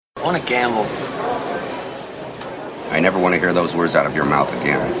I want to gamble. I never want to hear those words out of your mouth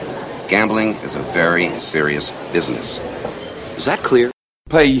again. Gambling is a very serious business. Is that clear?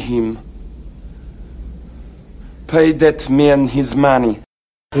 Pay him. Pay that man his money.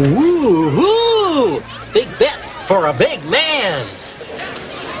 Woo-hoo! Big bet for a big man.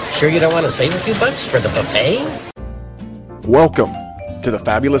 Sure you don't want to save a few bucks for the buffet? Welcome to the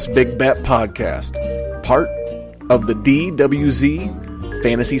Fabulous Big Bet Podcast, part of the DWZ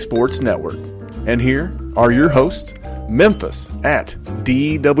Fantasy Sports Network. And here are your hosts, Memphis at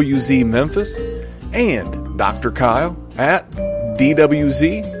DWZ Memphis and Dr. Kyle at DWZ_Dr.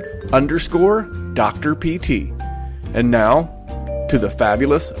 PT. And now to the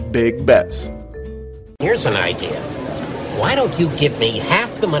Fabulous Big Bets. Here's an idea. Why don't you give me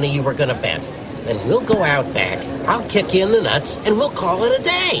half the money you were going to bet? Then we'll go out back, I'll kick you in the nuts, and we'll call it a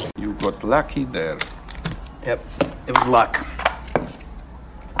day. You got lucky there. Yep, it was luck.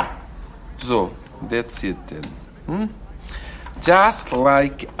 So, that's it then. Just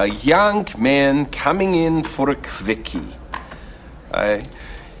like a young man coming in for a quickie. I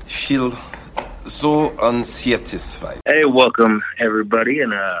feel so unsatisfied. Hey, welcome everybody,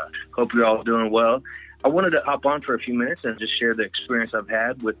 and hope you're all doing well. I wanted to hop on for a few minutes and just share the experience I've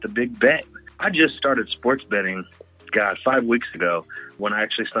had with the big bet. I just started sports betting, 5 weeks ago when I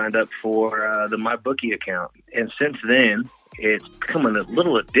actually signed up for the MyBookie account. And since then, it's become a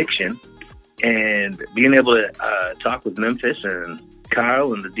little addiction. And being able to talk with Memphis and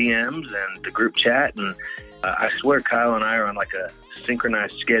Kyle and the DMs and the group chat, and I swear Kyle and I are on like a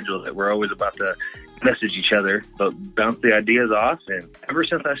synchronized schedule that we're always about to message each other, but bounce the ideas off. And ever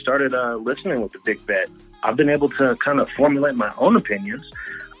since I started listening with the big bet, I've been able to kind of formulate my own opinions.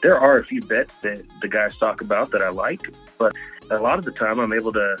 There are a few bets that the guys talk about that I like, but a lot of the time I'm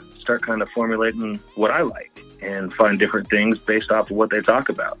able to start kind of formulating what I like and find different things based off of what they talk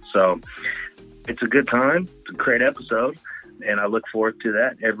about. So it's a good time. It's a great episode, and I look forward to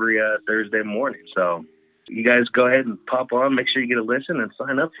that every Thursday morning. So you guys go ahead and pop on, make sure you get a listen, and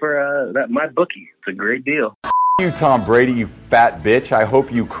sign up for that MyBookie. It's a great deal. You, Tom Brady, you fat bitch. I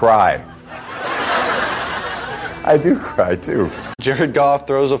hope you cry. I do cry, too. Jared Goff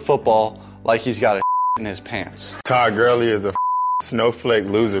throws a football like he's got a in his pants. Todd Gurley is a snowflake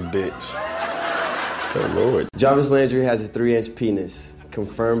loser bitch. Good Lord. Jarvis Landry has a 3-inch penis,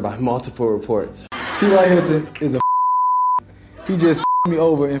 confirmed by multiple reports. T.Y. Hilton is a he just me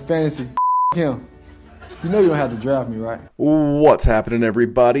over in fantasy. Him. You know you don't have to draft me, right? What's happening,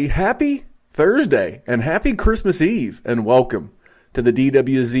 everybody? Happy Thursday and happy Christmas Eve, and welcome to the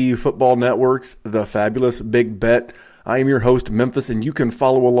DWZ Football Network's The Fabulous Big Bet. I am your host, Memphis, and you can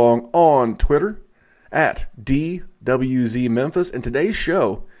follow along on Twitter at DWZ Memphis. And today's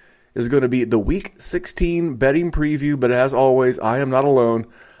show is going to be the Week 16 betting preview, but as always, I am not alone.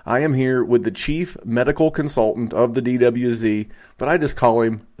 I am here with the chief medical consultant of the DWZ, but I just call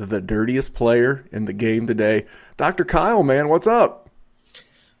him the dirtiest player in the game today. Dr. Kyle, man, what's up?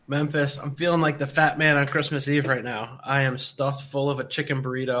 Memphis, I'm feeling like the fat man on Christmas Eve right now. I am stuffed full of a chicken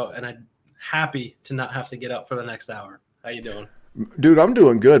burrito, and I'm happy to not have to get up for the next hour. How you doing? Dude, I'm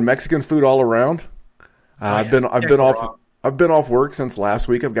doing good. Mexican food all around. I've been off work since last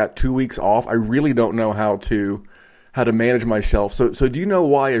week. I've got 2 weeks off. I really don't know how to manage myself. So do you know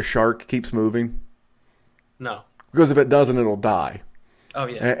why a shark keeps moving? No. Because if it doesn't, it'll die. Oh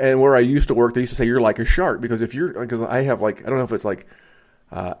yeah. And where I used to work, they used to say you're like a shark because because I have I don't know if it's like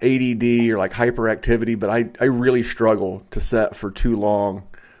ADD or like hyperactivity, but I really struggle to set for too long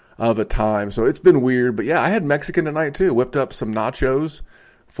of a time. So it's been weird. But yeah, I had Mexican tonight too. Whipped up some nachos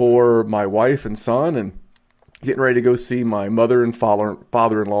for my wife and son, and getting ready to go see my mother and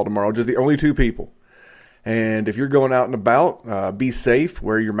father-in-law tomorrow. Just the only two people. And if you're going out and about, be safe,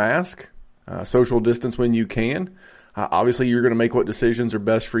 wear your mask, social distance when you can. Obviously, you're going to make what decisions are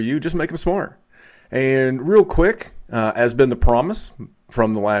best for you. Just make them smart. And real quick, as been the promise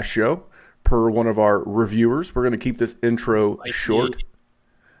from the last show, per one of our reviewers, we're going to keep this intro short.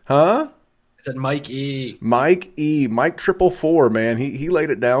 Huh? I said Mike E. Mike 444, man. He laid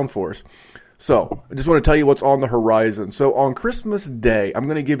it down for us. So I just want to tell you what's on the horizon. So on Christmas Day, I'm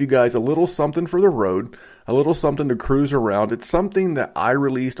going to give you guys a little something for the road, a little something to cruise around. It's something that I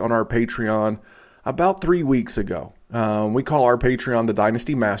released on our Patreon about 3 weeks ago. We call our Patreon the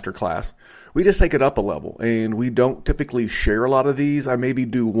Dynasty Masterclass. We just take it up a level, and we don't typically share a lot of these. I maybe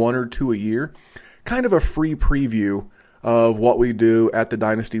do 1 or 2 a year. Kind of a free preview of what we do at the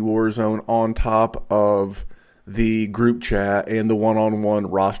Dynasty Warzone on top of the group chat and the one-on-one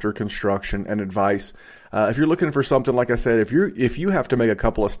roster construction and advice. If you're looking for something, like I said, if you have to make a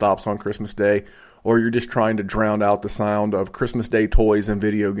couple of stops on Christmas Day, or you're just trying to drown out the sound of Christmas Day toys and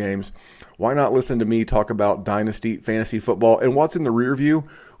video games, why not listen to me talk about Dynasty Fantasy Football and what's in the rear view?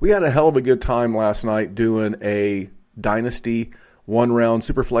 We had a hell of a good time last night doing a Dynasty one-round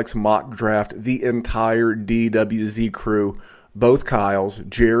Superflex mock draft. The entire DWZ crew, both Kyles,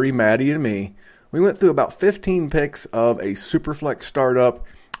 Jerry, Maddie, and me, we went through about 15 picks of a Superflex startup,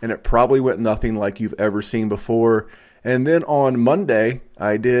 and it probably went nothing like you've ever seen before. And then on Monday,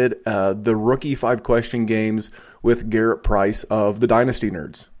 I did the rookie 5-question games with Garrett Price of the Dynasty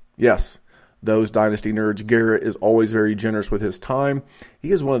Nerds. Yes, those Dynasty Nerds. Garrett is always very generous with his time.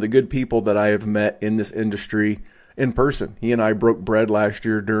 He is one of the good people that I have met in this industry in person. He and I broke bread last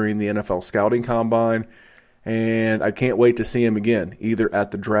year during the NFL Scouting Combine, and I can't wait to see him again, either at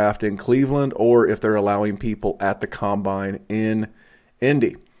the draft in Cleveland or if they're allowing people at the Combine in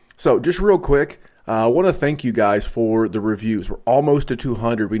Indy. So just real quick, I want to thank you guys for the reviews. We're almost to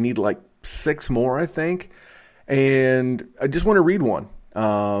 200. We need like 6 more, I think. And I just want to read one.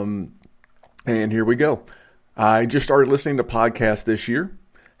 And here we go. I just started listening to podcasts this year.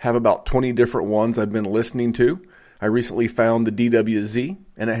 Have about 20 different ones I've been listening to. I recently found the DWZ,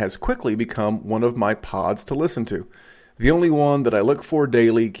 and it has quickly become one of my pods to listen to. The only one that I look for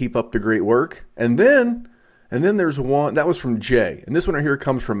daily. Keep up the great work. And then there's one, that was from Jay. And this one right here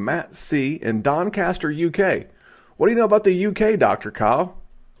comes from Matt C. in Doncaster, UK. What do you know about the UK, Dr. Kyle?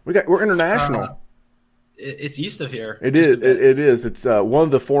 We're international. It's east of here. It is. It's one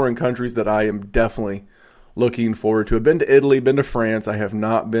of the foreign countries that I am definitely looking forward to. I've been to Italy, been to France. I have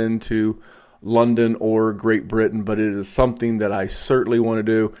not been to London or Great Britain, but it is something that I certainly want to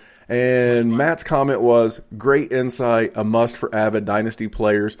do. And Matt's comment was, great insight, a must for avid Dynasty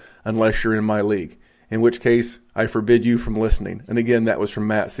players unless you're in my league. In which case, I forbid you from listening. And again, that was from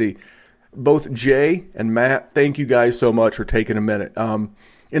Matt C. Both Jay and Matt, thank you guys so much for taking a minute.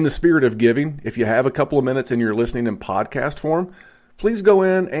 In the spirit of giving, if you have a couple of minutes and you're listening in podcast form, please go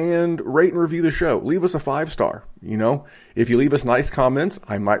in and rate and review the show. Leave us a 5-star. You know, if you leave us nice comments,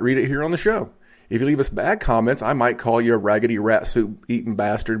 I might read it here on the show. If you leave us bad comments, I might call you a raggedy rat soup eating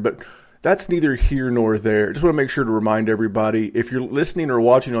bastard, but that's neither here nor there. Just want to make sure to remind everybody, if you're listening or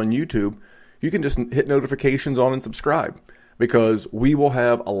watching on YouTube, you can just hit notifications on and subscribe, because we will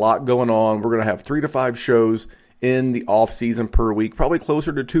have a lot going on. We're going to have 3 to 5 shows in the off season per week, probably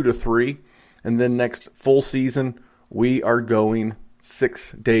closer to 2 to 3. And then next full season, we are going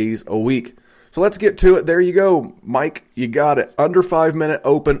 6 days a week. So let's get to it. There you go, Mike. You got it. Under 5 minute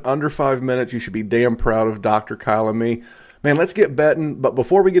open, under 5 minutes. You should be damn proud of Dr. Kyle and me. Man, let's get betting. But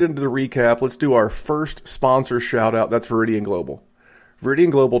before we get into the recap, let's do our first sponsor shout out. That's Veridian Global.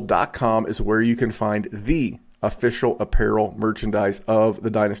 VeridianGlobal.com is where you can find the official apparel merchandise of the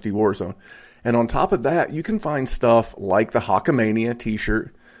Dynasty Warzone. And on top of that, you can find stuff like the Hawkamania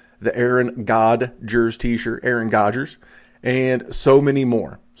t-shirt, the Aaron Godgers t-shirt, Aaron Godgers, and so many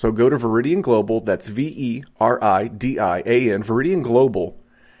more. So go to Veridian Global, that's Veridian, Veridian Global,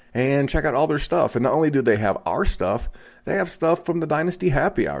 and check out all their stuff. And not only do they have our stuff, they have stuff from the Dynasty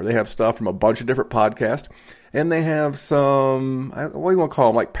Happy Hour. They have stuff from a bunch of different podcasts, and they have some, what do you want to call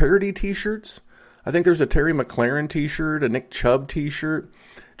them, like parody t-shirts? I think there's a Terry McLaurin t-shirt, a Nick Chubb t-shirt,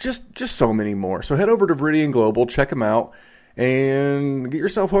 just so many more. So head over to Veridian Global, check them out, and get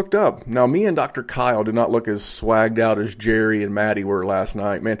yourself hooked up. Now, me and Dr. Kyle did not look as swagged out as Jerry and Maddie were last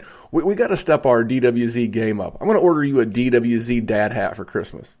night. Man, we got to step our DWZ game up. I'm going to order you a DWZ dad hat for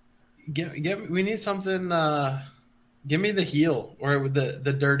Christmas. We need something. Give me the heel or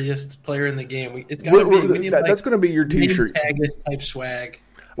the dirtiest player in the game. It's got to be. That's going to be your T-shirt. Type swag.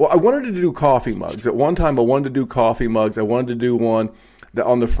 Well, I wanted to do coffee mugs. At one time, I wanted to do coffee mugs. I wanted to do one that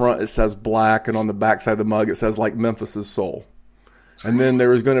on the front it says black, and on the back side of the mug it says like Memphis's soul. And then there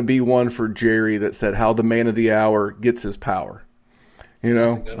was going to be one for Jerry that said how the man of the hour gets his power. You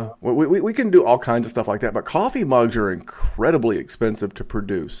know, we can do all kinds of stuff like that, but coffee mugs are incredibly expensive to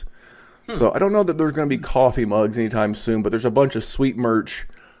produce. So I don't know that there's going to be coffee mugs anytime soon, but there's a bunch of sweet merch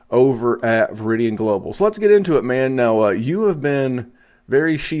over at Veridian Global. So let's get into it, man. Now, you have been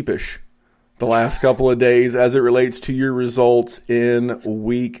very sheepish the last couple of days as it relates to your results in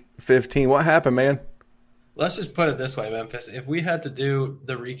Week 15. What happened, man? Let's just put it this way, Memphis. If we had to do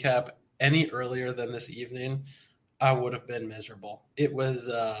the recap any earlier than this evening, I would have been miserable. It was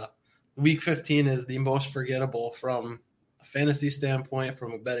Week 15 is the most forgettable from a fantasy standpoint,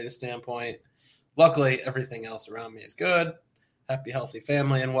 from a betting standpoint. Luckily, everything else around me is good. Happy, healthy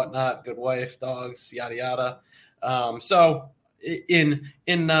family and whatnot. Good wife, dogs, yada, yada. So in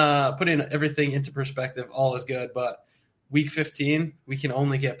putting everything into perspective, all is good. But Week 15, we can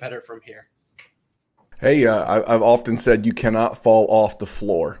only get better from here. Hey, I've often said you cannot fall off the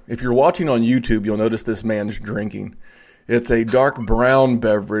floor. If you're watching on YouTube, you'll notice this man's drinking. It's a dark brown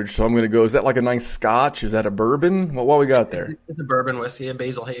beverage, so I'm going to go, is that like a nice scotch? Is that a bourbon? What we got there? It's a bourbon whiskey, a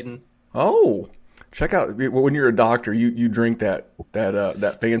Basil Hayden. Oh, check out, when you're a doctor, you drink that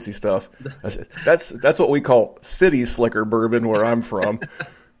fancy stuff. That's what we call city slicker bourbon where I'm from.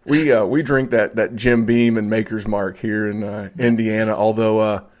 We drink that Jim Beam and Maker's Mark here in Indiana,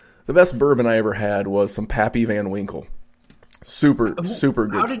 although the best bourbon I ever had was some Pappy Van Winkle. Super good stuff.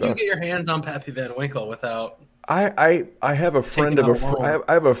 How did you get your hands on Pappy Van Winkle without... I have a friend of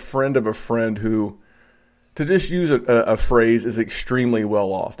I have a friend of a friend who, to just use a phrase, is extremely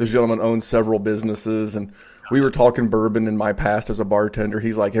well off. This gentleman owns several businesses, and we were talking bourbon in my past as a bartender.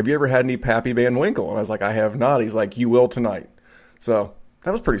 He's like, "Have you ever had any Pappy Van Winkle?" And I was like, "I have not." He's like, "You will tonight." So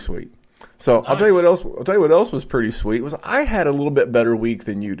that was pretty sweet. So I'll tell you what else. I'll tell you what else was pretty sweet was I had a little bit better week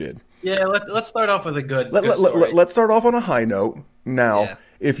than you did. Yeah, let's start off with a good story. Let's start off on a high note. Now,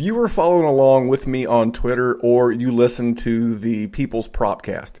 if you were following along with me on Twitter or you listened to the People's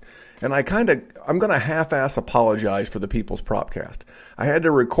Propcast, and I'm going to half-ass apologize for the People's Propcast. I had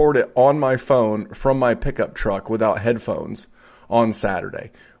to record it on my phone from my pickup truck without headphones on Saturday.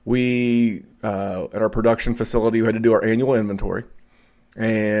 We, at our production facility, we had to do our annual inventory,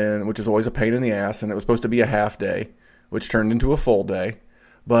 and which is always a pain in the ass, and it was supposed to be a half day, which turned into a full day.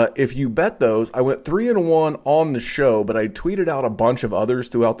 But if you bet those, I went 3-1 on the show, but I tweeted out a bunch of others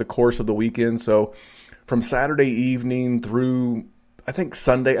throughout the course of the weekend. So from Saturday evening through, I think,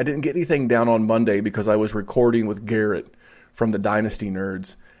 Sunday, I didn't get anything down on Monday because I was recording with Garrett from the Dynasty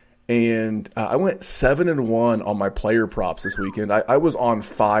Nerds. And I went 7-1 on my player props this weekend. I was on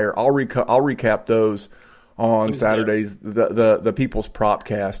fire. I'll recap those on Saturdays, the People's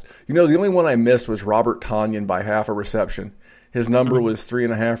Propcast. You know, the only one I missed was Robert Tonyan by half a reception. His number was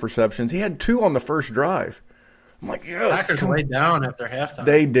 3.5 receptions. He had 2 on the first drive. I'm like, yes. Packers laid down after halftime.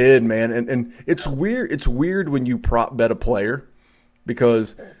 They did, man. And it's weird. It's weird when you prop bet a player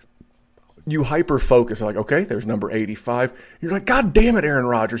because you hyper focus. Like, okay, there's number 85. You're like, God damn it, Aaron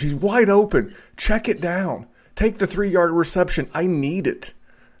Rodgers. He's wide open. Check it down. Take the 3-yard reception. I need it.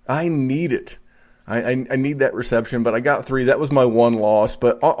 I need that reception, but I got 3. That was my one loss.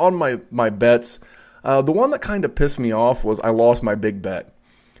 But on my bets, the one that kind of pissed me off was I lost my big bet.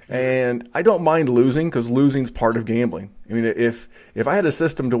 And I don't mind losing because losing's part of gambling. I mean, if I had a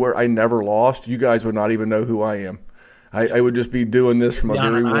system to where I never lost, you guys would not even know who I am. I would just be doing this from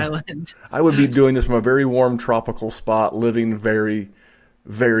I would be doing this from a very warm tropical spot, living very,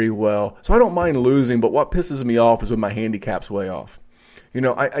 very well. So I don't mind losing, but what pisses me off is when my handicap's way off. You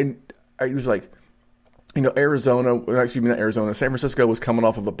know, I was like, you know, San Francisco was coming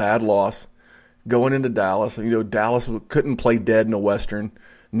off of a bad loss. Going into Dallas, you know, Dallas couldn't play dead in a Western.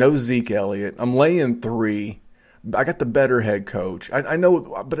 No Zeke Elliott. I'm laying 3. I got the better head coach. I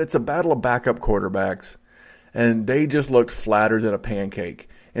know, but it's a battle of backup quarterbacks, and they just looked flatter than a pancake.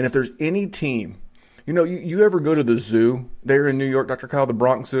 And if there's any team, you know, you ever go to the zoo there in New York, Dr. Kyle, the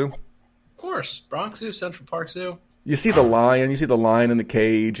Bronx Zoo? Of course. Bronx Zoo, Central Park Zoo. You see the lion in the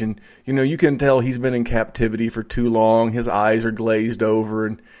cage, and, you know, you can tell he's been in captivity for too long. His eyes are glazed over,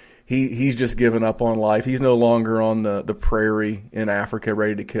 and he's just given up on life. He's no longer on the prairie in Africa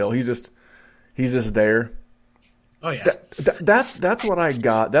ready to kill. He's just there. Oh yeah. That's what I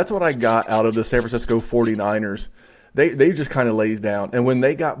got. That's what I got out of the San Francisco 49ers. They just kind of lays down. And when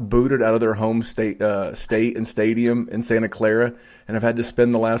they got booted out of their home state and stadium in Santa Clara, and have had to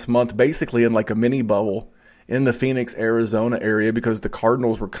spend the last month basically in like a mini bubble in the Phoenix, Arizona area because the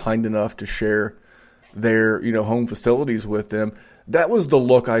Cardinals were kind enough to share their, you know, home facilities with them. That was the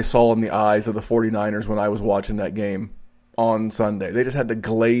look I saw in the eyes of the 49ers when I was watching that game on Sunday. They just had the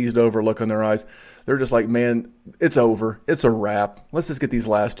glazed over look in their eyes. They're just like, man, it's over. It's a wrap. Let's just get these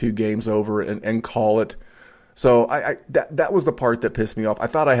last 2 games over and call it. So that was the part that pissed me off. I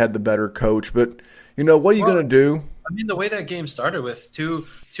thought I had the better coach, but, you know, what are you going to do? I mean, the way that game started with two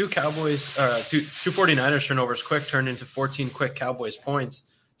 49ers turnovers quick turned into 14 quick Cowboys points.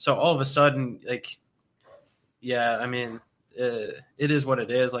 So all of a sudden, like, yeah, I mean, it is what it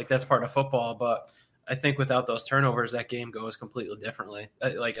is. Like, that's part of football. But I think without those turnovers, that game goes completely differently.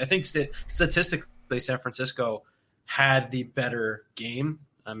 I think statistically, San Francisco had the better game.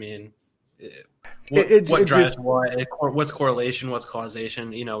 I mean, what drives what? What's correlation? What's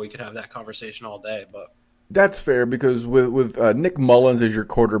causation? You know, we could have that conversation all day. But that's fair because with Nick Mullins as your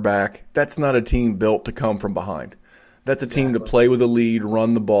quarterback, that's not a team built to come from behind. That's a team to play with a lead,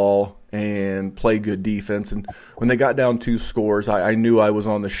 run the ball, and play good defense. And when they got down 2 scores, I knew I was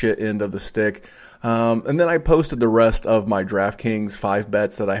on the shit end of the stick. And then I posted the rest of my DraftKings 5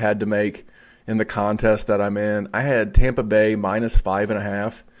 bets that I had to make. in the contest that I'm in. I had Tampa Bay minus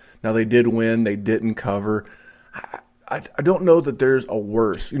 5.5. Now they did win. They didn't cover. I don't know that there's a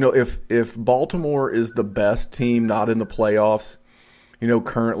worse. If Baltimore is the best team not in the playoffs,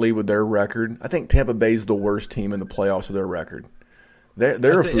 currently with their record, I think Tampa Bay's the worst team in the playoffs with their record.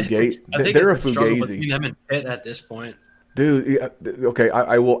 They're a fugazi. They're a fugazi. Them and Pitt at this point. Dude, okay,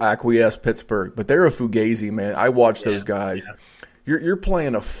 I will acquiesce Pittsburgh, but they're a fugazi, man. I watched those guys. Yeah. You're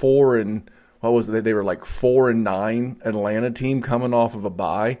playing a 4-9 Atlanta team coming off of a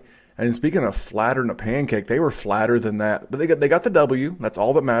bye. And speaking of flatter than a pancake, they were flatter than that. But they got the W. That's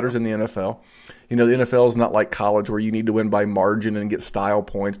all that matters in the NFL. The NFL is not like college where you need to win by margin and get style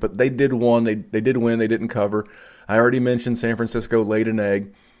points. But they did win. They did win. They didn't cover. I already mentioned San Francisco laid an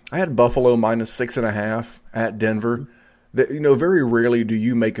egg. I had Buffalo minus 6.5 at Denver. Very rarely do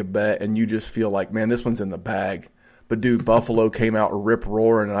you make a bet and you just feel like, man, this one's in the bag. But, dude, Buffalo came out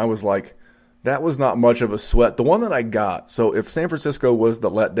rip-roaring, and I was like, that was not much of a sweat. The one that I got, so if San Francisco was the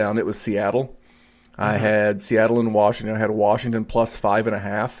letdown, it was Seattle. I had Seattle and Washington. I had Washington plus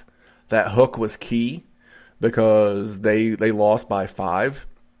 5.5. That hook was key because they lost by 5.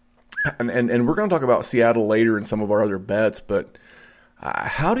 And we're going to talk about Seattle later in some of our other bets, but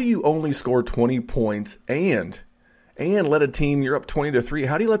how do you only score 20 points and let a team, you're up 20-3,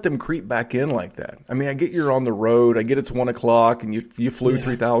 how do you let them creep back in like that? I mean, I get you're on the road. I get it's 1 o'clock and you flew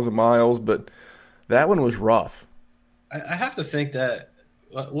 3,000 miles, but that one was rough. I have to think that,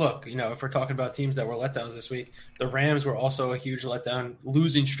 look, if we're talking about teams that were letdowns this week, the Rams were also a huge letdown,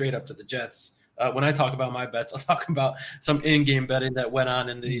 losing straight up to the Jets. When I talk about my bets, I'll talk about some in-game betting that went on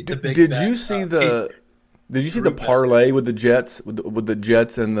in the big Did bet. you see the parlay with the Jets, with the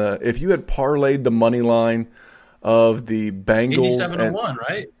Jets and if you had parlayed the money line of the Bengals, 87-1,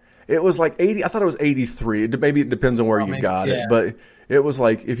 right? It was like 80. I thought it was 83. Maybe it depends on where you got it, but it was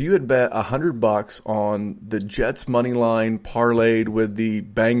like if you had bet $100 on the Jets money line parlayed with the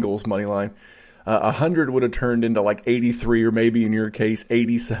Bengals money line, 100 would have turned into like 83, or maybe in your case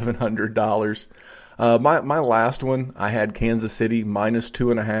 $8,700. My last one, I had Kansas City minus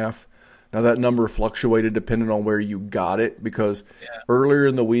 2.5. Now that number fluctuated depending on where you got it, because earlier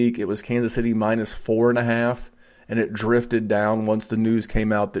in the week it was Kansas City minus 4.5. And it drifted down once the news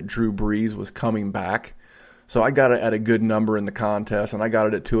came out that Drew Brees was coming back. So I got it at a good number in the contest, and I got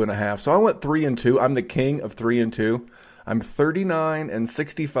it at 2.5. So I went 3-2. I'm the king of 3-2. I'm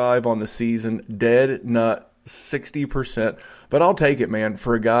 39-65 on the season, dead nut 60%. But I'll take it, man.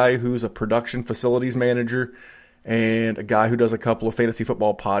 For a guy who's a production facilities manager and a guy who does a couple of fantasy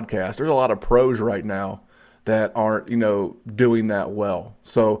football podcasts, there's a lot of pros right now that aren't, doing that well.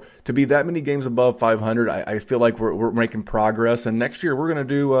 So to be that many games above 500, I feel like we're making progress. And next year we're gonna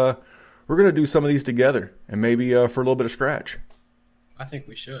do some of these together, and maybe for a little bit of scratch. I think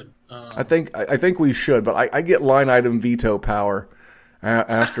we should. I think we should, but I get line item veto power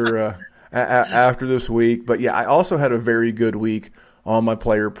after after this week. But yeah, I also had a very good week on my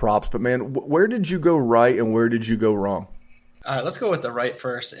player props. But man, where did you go right and where did you go wrong? All right, let's go with the right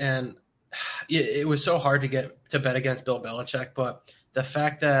first. And it was so hard to get to bet against Bill Belichick, but the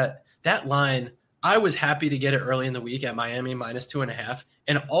fact that line, I was happy to get it early in the week at Miami minus 2.5,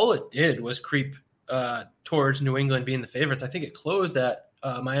 and all it did was creep towards New England being the favorites. I think it closed at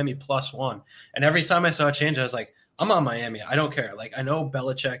Miami plus 1, and every time I saw a change, I was like, I'm on Miami. I don't care. Like, I know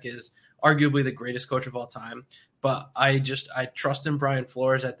Belichick is arguably the greatest coach of all time, but I trust in Brian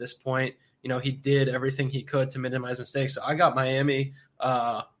Flores at this point. He did everything he could to minimize mistakes, so I got Miami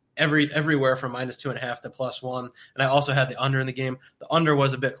everywhere from minus 2.5 to plus 1. And I also had the under in the game. The under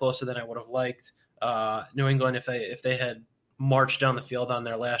was a bit closer than I would have liked. New England, if they had marched down the field on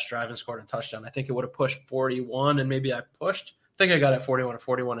their last drive and scored a touchdown, I think it would have pushed 41, and maybe I pushed. I think I got at 41 or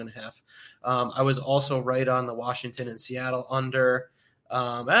 41.5. I was also right on the Washington and Seattle under.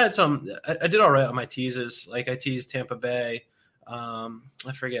 I did all right on my teases. Like, I teased Tampa Bay. I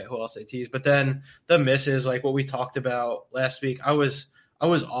forget who else I teased, but then the misses, like what we talked about last week, I was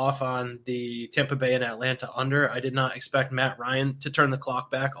off on the Tampa Bay and Atlanta under. I did not expect Matt Ryan to turn the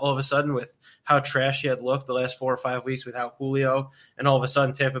clock back all of a sudden with how trash he had looked the last 4 or 5 weeks without Julio. And all of a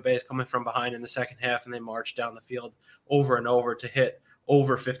sudden, Tampa Bay is coming from behind in the second half, and they marched down the field over and over to hit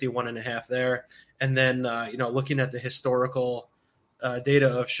over 51.5 there. And then, looking at the historical data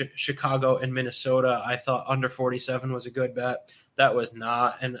of Chicago and Minnesota, I thought under 47 was a good bet. That was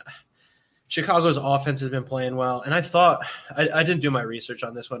not. And Chicago's offense has been playing well, and I thought I didn't do my research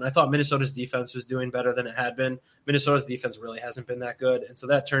on this one. I thought Minnesota's defense was doing better than it had been. Minnesota's defense really hasn't been that good, and so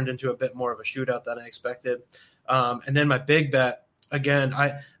that turned into a bit more of a shootout than I expected. And then my big bet again,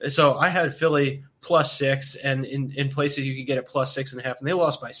 I had Philly +6, and in places you could get it +6.5, and they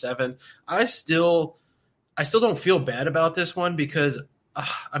lost by 7. I still don't feel bad about this one because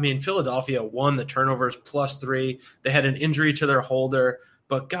Philadelphia won the turnovers +3. They had an injury to their holder,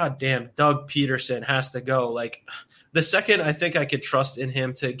 but goddamn, Doug Peterson has to go. Like, the second I think I could trust in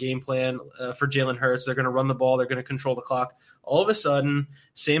him to game plan for Jalen Hurts, they're going to run the ball, they're going to control the clock. All of a sudden,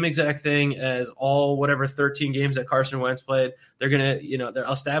 same exact thing as all 13 games that Carson Wentz played. They're going to,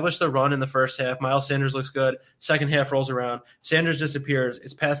 they'll establish the run in the first half. Miles Sanders looks good. Second half rolls around. Sanders disappears.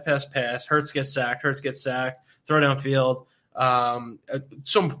 It's pass. Hurts gets sacked. Throw downfield.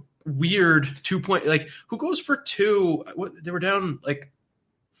 Some weird 2-point, like, who goes for 2? They were down like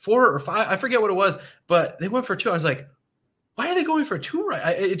 4 or 5. I forget what it was, but they went for 2. I was like, why are they going for 2?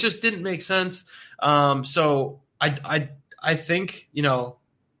 Right? It just didn't make sense. So I think,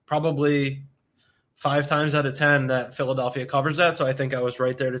 probably 5 times out of 10 that Philadelphia covers that. So I think I was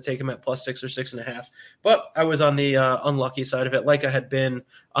right there to take him at +6 or 6.5. But I was on the unlucky side of it, like I had been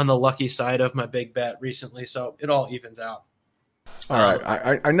on the lucky side of my big bet recently. So it all evens out. All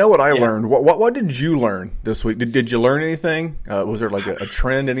right. I know what I learned. What did you learn this week? Did you learn anything? Was there like a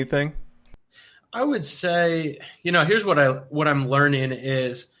trend, anything? I would say, here's what I'm learning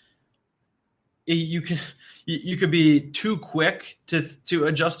is you could be too quick to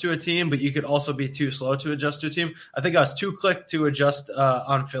adjust to a team, but you could also be too slow to adjust to a team. I think I was too quick to adjust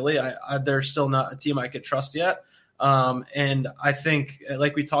on Philly. They're still not a team I could trust yet. And I think,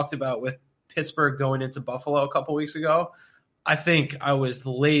 like we talked about with Pittsburgh going into Buffalo a couple weeks ago, I think I was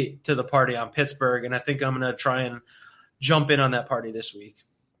late to the party on Pittsburgh, and I think I'm going to try and jump in on that party this week.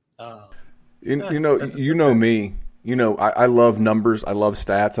 You know me. I love numbers. I love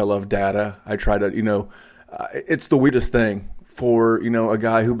stats. I love data. I try to, it's the weirdest thing for, a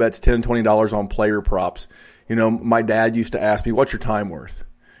guy who bets $10, $20 on player props. My dad used to ask me, what's your time worth?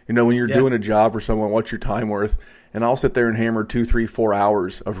 When you're doing a job for someone, what's your time worth? And I'll sit there and hammer 2, 3, 4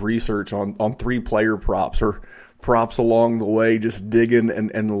 hours of research on 3 player props or props along the way, just digging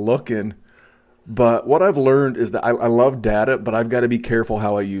and looking. But what I've learned is that I love data, but I've got to be careful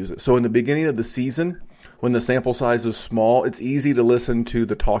how I use it. So in the beginning of the season, when the sample size is small, it's easy to listen to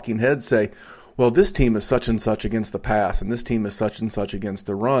the talking heads say, well, this team is such and such against the pass, and this team is such and such against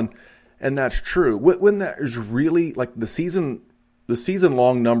the run. And that's true. When that is really like the season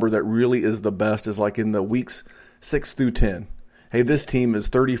long number that really is the best is like in the weeks 6 through 10. Hey, this team is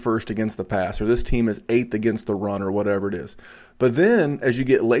 31st against the pass, or this team is 8th against the run, or whatever it is. But then, as you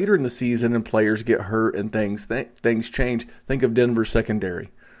get later in the season and players get hurt and things change, think of Denver's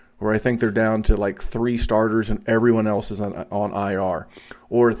secondary, where I think they're down to like 3 starters and everyone else is on IR.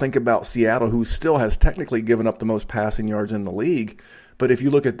 Or think about Seattle, who still has technically given up the most passing yards in the league. But if you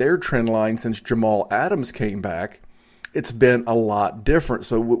look at their trend line since Jamal Adams came back, it's been a lot different.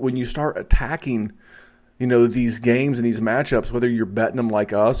 So when you start attacking these games and these matchups, whether you're betting them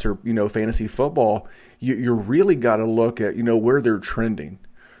like us or, fantasy football, you really got to look at, where they're trending.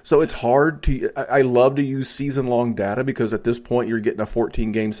 So it's hard I love to use season-long data because at this point you're getting a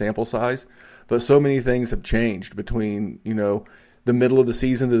 14-game sample size, but so many things have changed between, the middle of the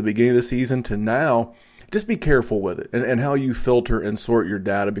season to the beginning of the season to now. Just be careful with it and how you filter and sort your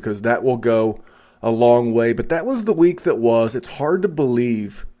data because that will go a long way. But that was the week that was. It's hard to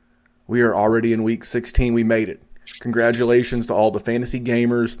believe we are already in week 16. We made it. Congratulations to all the fantasy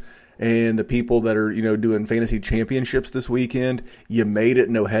gamers and the people that are, doing fantasy championships this weekend. You made it.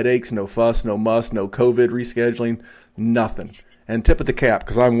 No headaches, no fuss, no muss, no COVID rescheduling, nothing. And tip of the cap,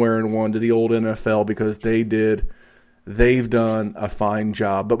 because I'm wearing one, to the old NFL because they've done a fine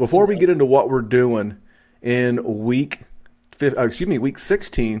job. But before we get into what we're doing in week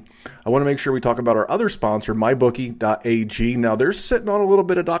 16, I want to make sure we talk about our other sponsor, MyBookie.ag. Now, they're sitting on a little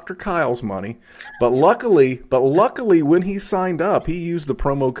bit of Dr. Kyle's money, but luckily, when he signed up, he used the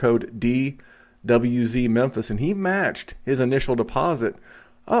promo code DWZMemphis, and he matched his initial deposit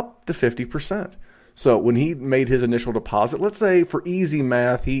up to 50%. So when he made his initial deposit, let's say for easy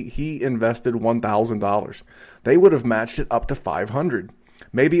math, he invested $1,000. They would have matched it up to $500.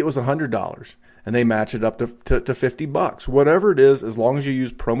 Maybe it was $100. And they match it up to $50. Whatever it is, as long as you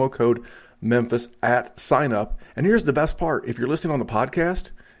use promo code Memphis at sign up. And here's the best part. If you're listening on the podcast,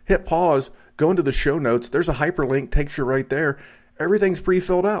 hit pause, go into the show notes. There's a hyperlink, takes you right there. Everything's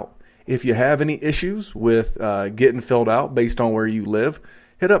pre-filled out. If you have any issues with getting filled out based on where you live,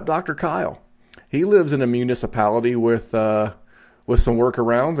 hit up Dr. Kyle. He lives in a municipality with some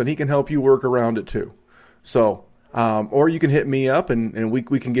workarounds, and he can help you work around it too. So, or you can hit me up and we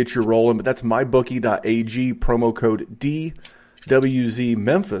can get you rolling. But that's mybookie.ag, promo code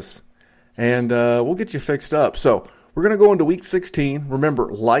DWZMemphis, and we'll get you fixed up. So we're going to go into week 16.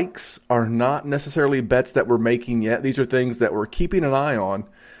 Remember, likes are not necessarily bets that we're making yet. These are things that we're keeping an eye on,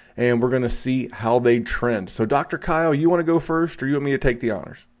 and we're going to see how they trend. So, Dr. Kyle, you want to go first, or you want me to take the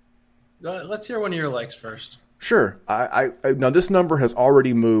honors? Let's hear one of your likes first. Sure. I now, this number has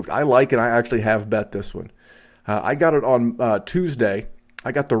already moved. I like it. I actually have bet this one. I got it on Tuesday.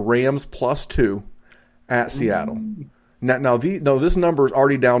 I got the Rams +2 at Seattle. Now this number is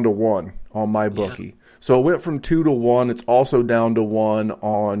already down to 1 on my bookie. Yeah. So it went from 2 to 1. It's also down to 1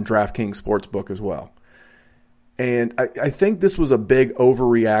 on DraftKings Sportsbook as well. And I think this was a big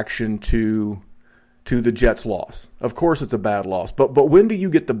overreaction to the Jets' loss. Of course it's a bad loss, but when do you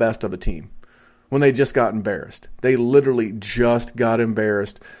get the best of a team? When they just got embarrassed. They literally just got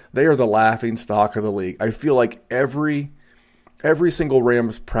embarrassed. They are the laughing stock of the league. I feel like every single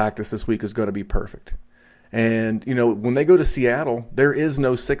Rams practice this week is going to be perfect. And, you know, when they go to Seattle, there is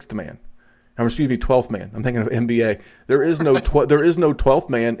no 6th man. 12th man. I'm thinking of NBA. There is no 12th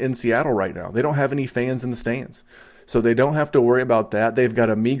man in Seattle right now. They don't have any fans in the stands. So they don't have to worry about that. They've got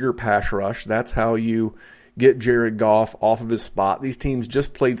a meager pass rush. That's how you get Jared Goff off of his spot. These teams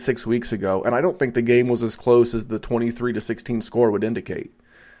just played 6 weeks ago, and I don't think the game was as close as the 23-16 score would indicate.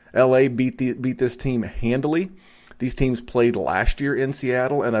 LA beat this team handily. These teams played last year in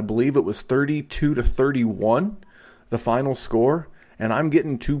Seattle, and I believe it was 32-31, the final score. And I'm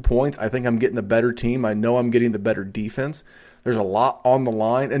getting 2 points. I think I'm getting the better team. I know I'm getting the better defense. There's a lot on the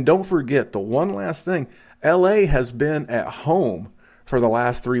line. And don't forget, the one last thing, LA has been at home for the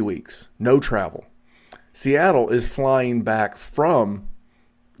last 3 weeks. No travel. Seattle is flying back from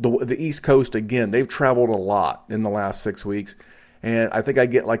the East Coast again. They've traveled a lot in the last 6 weeks. And I think I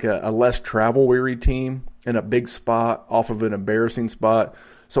get like a less travel-weary team in a big spot off of an embarrassing spot.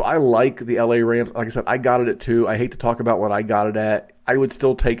 So I like the LA Rams. Like I said, I got it at 2. I hate to talk about what I got it at. I would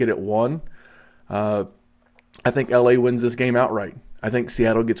still take it at 1. I think LA wins this game outright. I think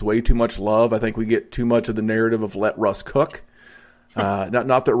Seattle gets way too much love. I think we get too much of the narrative of let Russ cook.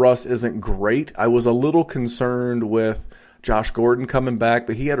 Not that Russ isn't great. I was a little concerned with Josh Gordon coming back,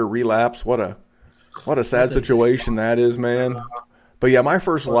 but he had a relapse. What a sad situation that is, man. But yeah, my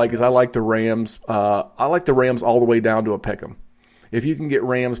first like is I like the Rams. I like the Rams all the way down to a pick'em. If you can get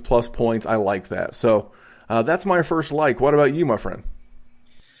Rams plus points, I like that. So that's my first like. What about you, my friend?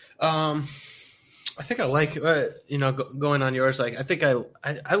 I think I like, going on yours. Like, I think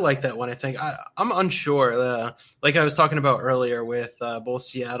I like that one. I think I'm unsure. Like I was talking about earlier with both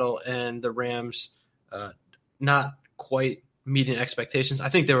Seattle and the Rams, not quite meeting expectations. I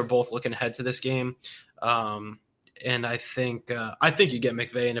think they were both looking ahead to this game, and I think you get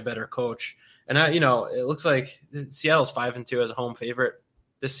McVay and a better coach. And it looks like Seattle's 5-2 as a home favorite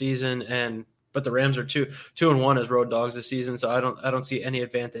this season, but the Rams are 2-1 as road dogs this season. So I don't see any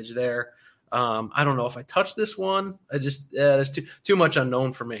advantage there. I don't know if I touch this one. There's too much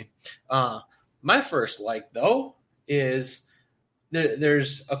unknown for me. My first like though is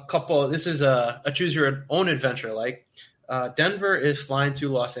there's a couple. This is a choose your own adventure. Like Denver is flying to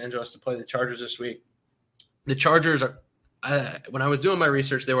Los Angeles to play the Chargers this week. The Chargers are. When I was doing my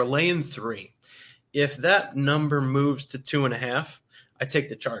research, they were laying 3. If that number moves to 2.5, I take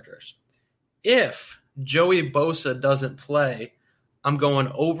the Chargers. If Joey Bosa doesn't play, I'm going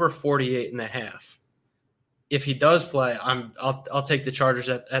over 48.5. If he does play, I'll take the Chargers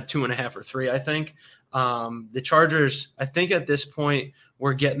at 2.5 or 3. I think the Chargers. I think at this point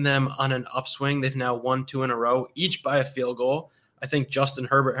we're getting them on an upswing. They've now won 2 in a row, each by a field goal. I think Justin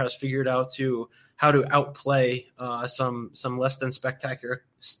Herbert has figured out how to outplay some less than spectacular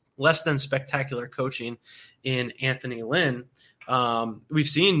coaching in Anthony Lynn. We've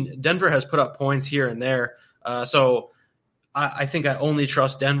seen Denver has put up points here and there, so I think I only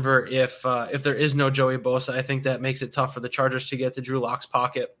trust Denver if there is no Joey Bosa. I think that makes it tough for the Chargers to get to Drew Lock's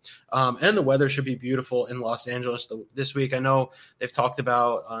pocket, and the weather should be beautiful in Los Angeles this week. I know they've talked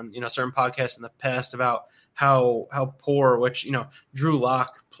about on certain podcasts in the past about how poor, which Drew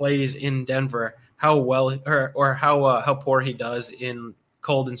Lock plays in Denver, how well or how poor he does in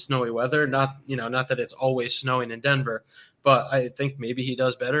cold and snowy weather. Not that it's always snowing in Denver, but I think maybe he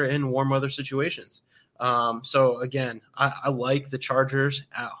does better in warm weather situations. So again, I like the Chargers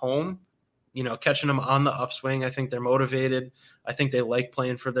at home, catching them on the upswing. I think they're motivated. I think they like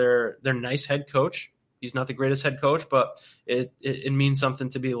playing for their nice head coach. He's not the greatest head coach, but it means something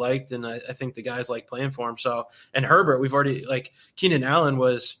to be liked. And I think the guys like playing for him. So, and Herbert, we've already Keenan Allen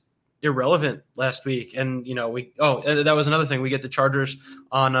was irrelevant last week. And, that was another thing. We get the Chargers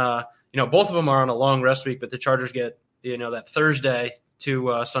on, both of them are on a long rest week, but the Chargers get, that Thursday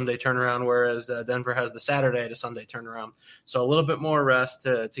to Sunday turnaround, whereas Denver has the Saturday to Sunday turnaround. So a little bit more rest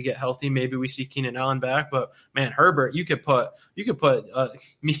to get healthy. Maybe we see Keenan Allen back, but man, Herbert, you could put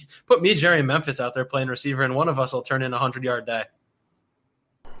me, Jerry, and Memphis out there playing receiver, and one of us will turn in a 100-yard day.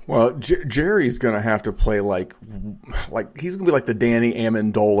 Well, Jerry's going to have to play like he's going to be like the Danny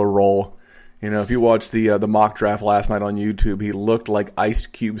Amendola role. You know, if you watched the mock draft last night on YouTube, he looked like Ice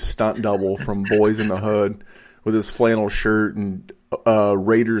Cube's stunt double from Boys in the Hood with his flannel shirt and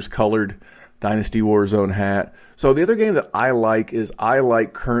Raiders colored Dynasty Warzone hat. So the other game that I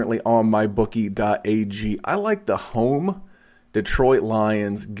like currently on mybookie.ag. I like the home Detroit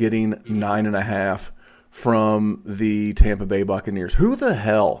Lions getting 9.5 from the Tampa Bay Buccaneers. Who the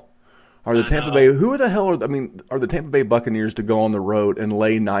hell are the Tampa Bay Buccaneers to go on the road and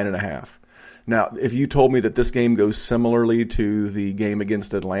lay 9.5? Now, if you told me that this game goes similarly to the game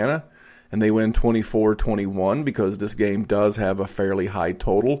against Atlanta and they win 24-21, because this game does have a fairly high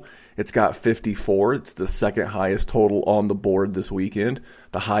total, it's got 54. It's the second highest total on the board this weekend,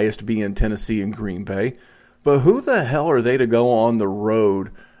 the highest being Tennessee and Green Bay. But who the hell are they to go on the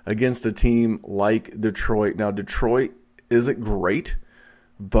road against a team like Detroit? Now, Detroit isn't great,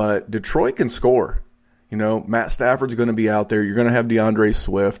 but Detroit can score. You know, Matt Stafford's going to be out there. You're going to have DeAndre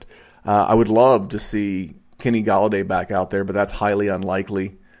Swift. I would love to see Kenny Golladay back out there, but that's highly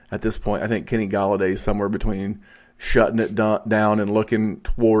unlikely at this point. I think Kenny Golladay is somewhere between shutting it down and looking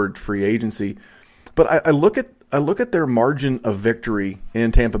toward free agency. But I look at their margin of victory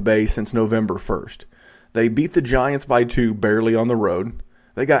in Tampa Bay since November 1st. They beat the Giants by 2 barely on the road.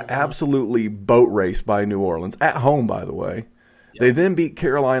 They got absolutely boat raced by New Orleans, at home, by the way. Yep. They then beat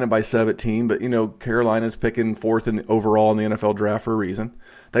Carolina by 17, but, you know, Carolina's picking 4th overall in the NFL draft for a reason.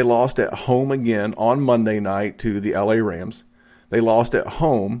 They lost at home again on Monday night to the LA Rams. They lost at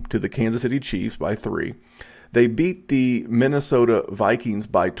home to the Kansas City Chiefs by 3. They beat the Minnesota Vikings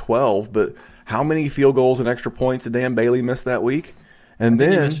by 12, but how many field goals and extra points did Dan Bailey miss that week? And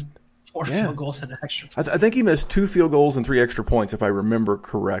then 4 field goals and extra points. I think he missed 2 field goals and 3 extra points, if I remember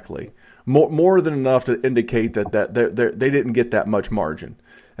correctly. More than enough to indicate that they didn't get that much margin.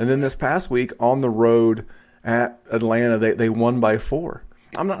 And then this past week on the road at Atlanta, they won by 4.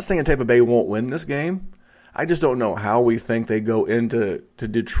 I'm not saying Tampa Bay won't win this game. I just don't know how we think they go into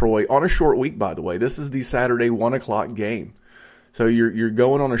Detroit on a short week, by the way. This is the Saturday 1 o'clock game. So you're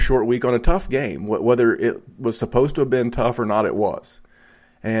going on a short week on a tough game. Whether it was supposed to have been tough or not, it was.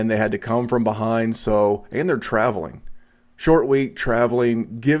 And they had to come from behind, and they're traveling. Short week,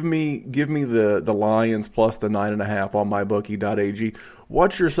 traveling. Give me the Lions plus the 9.5 on mybookie.ag.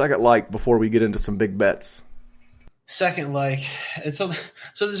 What's your second like before we get into some big bets? Second like, and so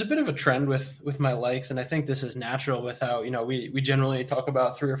there's a bit of a trend with my likes, and I think this is natural with how, you know, we generally talk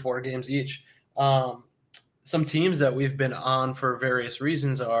about 3 or 4 games each. Some teams that we've been on for various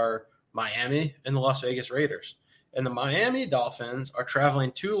reasons are Miami and the Las Vegas Raiders. And the Miami Dolphins are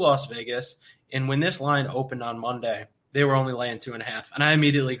traveling to Las Vegas, and when this line opened on Monday, they were only laying 2.5, and I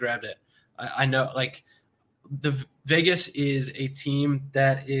immediately grabbed it. I know, like, the Vegas is a team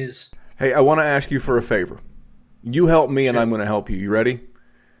that is. Hey, I want to ask you for a favor. You help me, and I'm going to help you. You ready?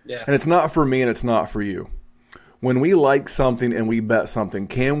 Yeah. And it's not for me, and it's not for you. When we like something and we bet something,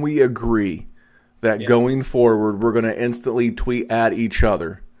 can we agree that going forward we're going to instantly tweet at each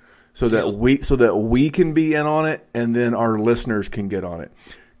other so that we can be in on it, and then our listeners can get on it?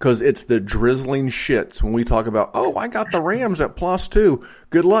 Because it's the drizzling shits when we talk about, oh, I got the Rams at +2.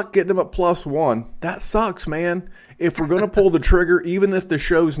 Good luck getting them at +1. That sucks, man. If we're going to pull the trigger, even if the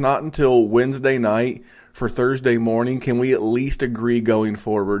show's not until Wednesday night for Thursday morning, can we at least agree going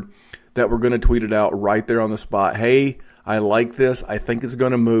forward that we're going to tweet it out right there on the spot? Hey, I like this. I think it's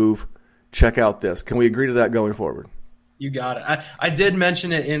going to move. Check out this. Can we agree to that going forward? You got it. I did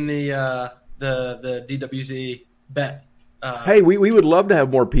mention it in the DWZ bet. Hey, we would love to have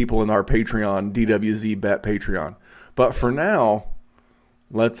more people in our Patreon, DWZ Bet Patreon. But for now,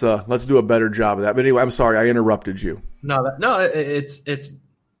 let's do a better job of that. But anyway, I'm sorry I interrupted you. It's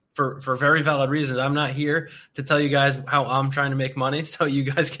for very valid reasons. I'm not here to tell you guys how I'm trying to make money, so you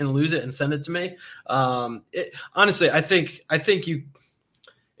guys can lose it and send it to me. Honestly, I think you,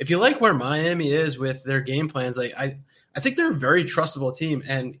 if you like where Miami is with their game plans, like I think they're a very trustable team,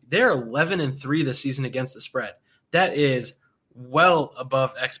 and they're 11-3 this season against the spread. That is well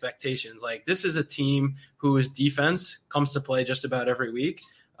above expectations. Like, this is a team whose defense comes to play just about every week.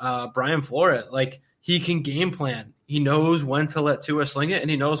 Brian Flores, like, he can game plan. He knows when to let Tua sling it, and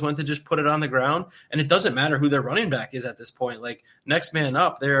he knows when to just put it on the ground. And it doesn't matter who their running back is at this point. Like, next man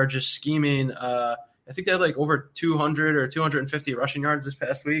up, they are just scheming. I think they had like over 200 or 250 rushing yards this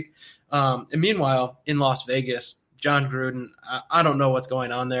past week. And meanwhile, in Las Vegas, John Gruden, I don't know what's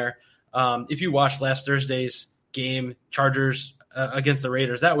going on there. If you watched last Thursday's game, Chargers against the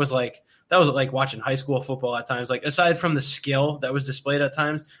Raiders, that was like watching high school football at times. Like, aside from the skill that was displayed at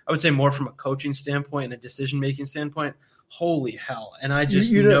times, I would say more from a coaching standpoint and a decision-making standpoint. Holy hell. And I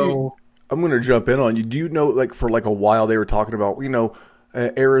just know. I'm going to jump in on you. Do you know, like, for like a while they were talking about,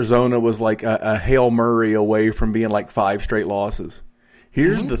 Arizona was like a Hail Murray away from being like 5 straight losses.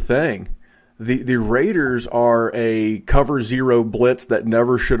 Here's the thing. The Raiders are a cover 0 blitz that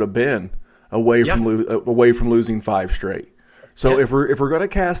never should have been away from losing 5 straight. So if we're going to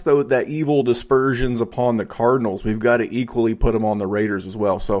cast that evil dispersions upon the Cardinals, we've got to equally put them on the Raiders as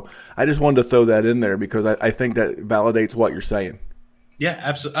well. So I just wanted to throw that in there because I think that validates what you're saying. Yeah,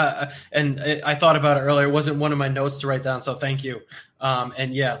 absolutely. And I thought about it earlier. It wasn't one of my notes to write down, so thank you.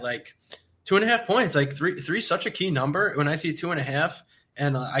 And yeah, like 2.5 points, like three is such a key number. When I see 2.5,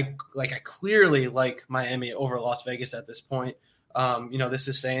 and I clearly like Miami over Las Vegas at this point. This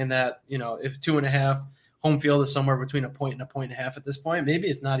is saying that, if 2.5 home field is somewhere between 1 point and 1.5 points at this point. Maybe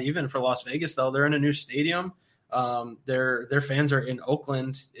it's not even for Las Vegas, though. They're in a new stadium. Their fans are in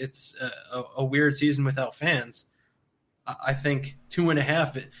Oakland. It's a weird season without fans. I think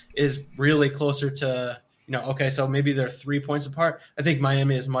 2.5 is really closer to, okay, so maybe they're 3 points apart. I think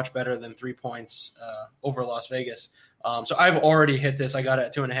Miami is much better than 3 points over Las Vegas. So I've already hit this. I got it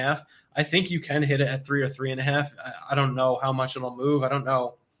at 2.5. I think you can hit it at 3 or 3.5. I don't know how much it'll move. I don't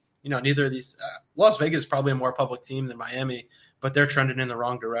know. Neither of these. Las Vegas is probably a more public team than Miami, but they're trending in the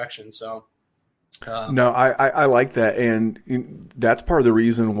wrong direction. So, no, I like that, and that's part of the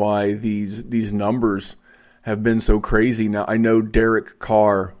reason why these numbers have been so crazy. Now, I know Derek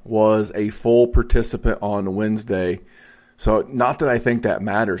Carr was a full participant on Wednesday, so not that I think that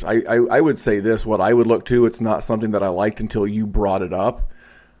matters. I would say this: what I would look to. It's not something that I liked until you brought it up,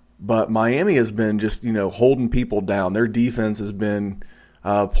 but Miami has been just holding people down. Their defense has been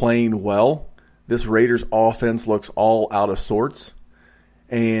playing well. This Raiders offense looks all out of sorts.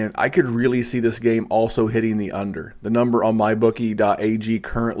 And I could really see this game also hitting the under. The number on mybookie.ag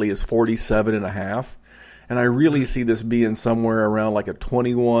currently is 47.5. And I really see this being somewhere around like a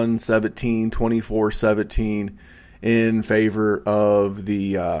 21-17, 24-17 in favor of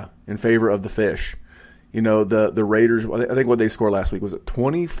the Fish. The Raiders, I think what they scored last week was it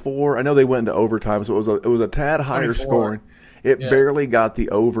 24. I know they went into overtime, so it was a tad higher 24. scoring. It barely got the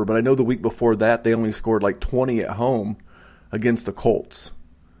over, but I know the week before that they only scored like 20 at home against the Colts.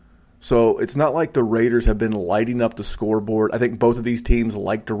 So it's not like the Raiders have been lighting up the scoreboard. I think both of these teams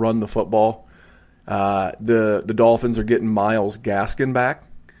like to run the football. The Dolphins are getting Myles Gaskin back.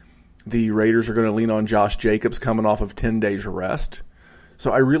 The Raiders are going to lean on Josh Jacobs coming off of 10 days rest.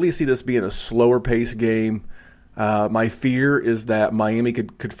 So I really see this being a slower pace game. My fear is that Miami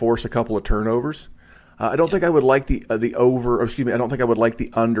could force a couple of turnovers. I don't think I would like the over. I don't think I would like the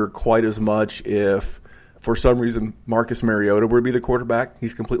under quite as much if, for some reason, Marcus Mariota would be the quarterback.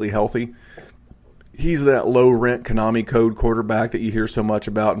 He's completely healthy. He's that low-rent Konami code quarterback that you hear so much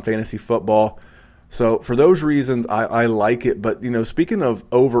about in fantasy football. So for those reasons, I like it. But speaking of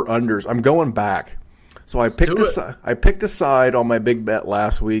over-unders, I'm going back. So I picked a side on my big bet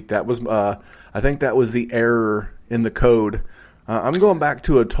last week. That was I think that was the error in the code. I'm going back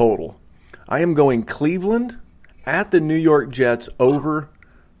to a total. I am going Cleveland at the New York Jets over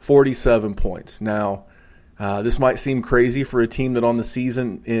 47 points. Now, this might seem crazy for a team that on the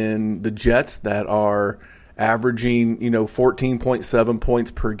season in the Jets that are averaging, 14.7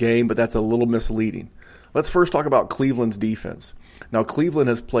 points per game, but that's a little misleading. Let's first talk about Cleveland's defense. Now, Cleveland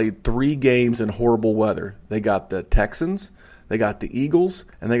has played 3 games in horrible weather. They got the Texans, they got the Eagles,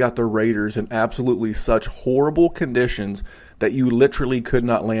 and they got the Raiders in absolutely such horrible conditions that you literally could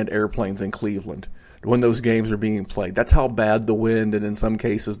not land airplanes in Cleveland when those games are being played. That's how bad the wind and in some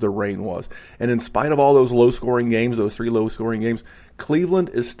cases the rain was. And in spite of all those low-scoring games, those 3 low-scoring games, Cleveland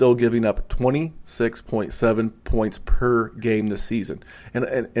is still giving up 26.7 points per game this season.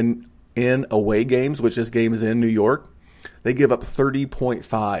 And in away games, which this game is in New York, they give up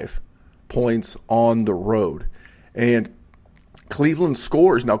 30.5 points on the road. And Cleveland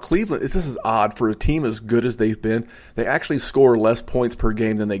scores. Now, Cleveland, this is odd for a team as good as they've been. They actually score less points per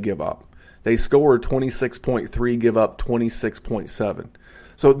game than they give up. They score 26.3, give up 26.7.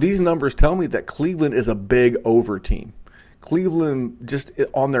 So these numbers tell me that Cleveland is a big over team. Cleveland, just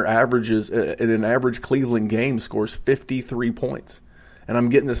on their averages, in an average Cleveland game, scores 53 points. And I'm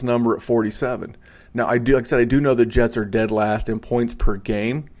getting this number at 47. Now, like I said, I do know the Jets are dead last in points per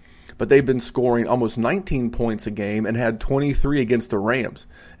game, but they've been scoring almost 19 points a game and had 23 against the Rams.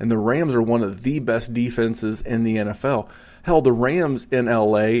 And the Rams are one of the best defenses in the NFL. Hell, the Rams in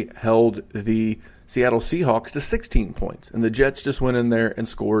L.A. held the Seattle Seahawks to 16 points. And the Jets just went in there and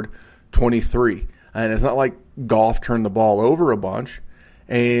scored 23. And it's not like Goff turned the ball over a bunch.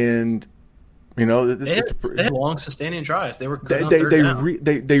 And, you know, they had long sustaining drives. They were good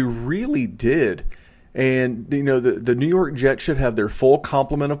they really did. And, you know, the New York Jets should have their full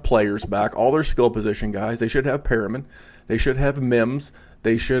complement of players back, all their skill position guys. They should have Perriman. They should have Mims.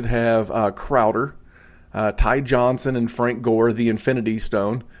 They should have Crowder, Ty Johnson, and Frank Gore, the Infinity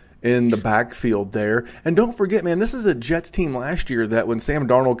Stone, in the backfield there. And don't forget, man, this is a Jets team last year that when Sam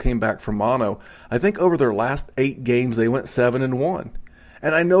Darnold came back from mono, I think over their last 8 games they went 7-1.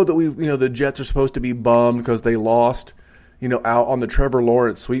 And I know that the Jets are supposed to be bummed because they lost, out on the Trevor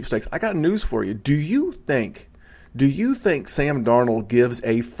Lawrence sweepstakes. I got news for you. Do you think Sam Darnold gives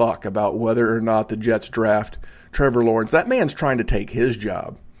a fuck about whether or not the Jets draft Trevor Lawrence? That man's trying to take his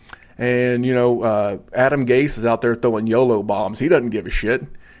job. And, Adam Gase is out there throwing YOLO bombs. He doesn't give a shit.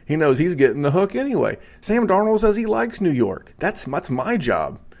 He knows he's getting the hook anyway. Sam Darnold says he likes New York. That's my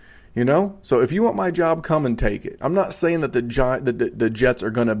job. So if you want my job, come and take it. I'm not saying that the Jets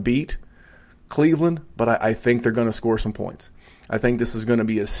are going to beat Cleveland, but I think they're going to score some points. I think this is going to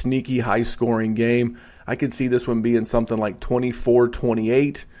be a sneaky, high-scoring game. I could see this one being something like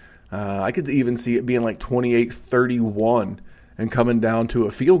 24-28. I could even see it being like 28-31 and coming down to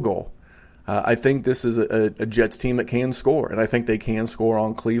a field goal. I think this is a Jets team that can score, and I think they can score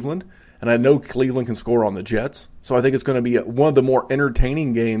on Cleveland. And I know Cleveland can score on the Jets. So I think it's going to be one of the more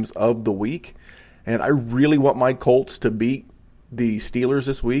entertaining games of the week. And I really want my Colts to beat the Steelers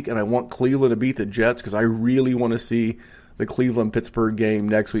this week, and I want Cleveland to beat the Jets because I really want to see the Cleveland-Pittsburgh game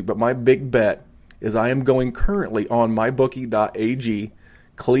next week. But my big bet is I am going currently on mybookie.ag,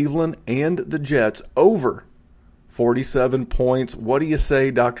 Cleveland and the Jets over 47 points. What do you say,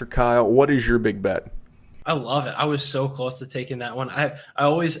 Dr. Kyle? What is your big bet? I love it. I was so close to taking that one. I've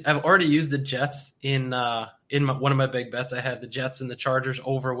already used the Jets in one of my big bets. I had the Jets and the Chargers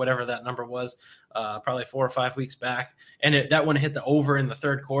over whatever that number was, probably 4 or 5 weeks back, and that one hit the over in the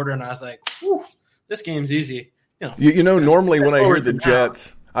third quarter, and I was like, "Whew, this game's easy." Normally when I hear the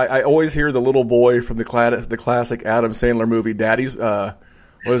Jets, I always hear the little boy from the classic Adam Sandler movie, Daddy's.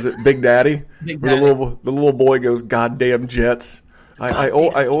 What is it, Big Daddy? Big Where Daddy. the little boy goes, "Goddamn Jets." I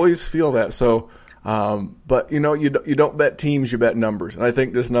always feel that. So. But you don't bet teams, you bet numbers. And I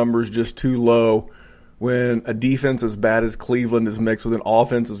think this number is just too low when a defense as bad as Cleveland is mixed with an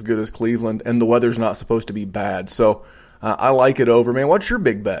offense as good as Cleveland, and the weather's not supposed to be bad. So I like it over, man. What's your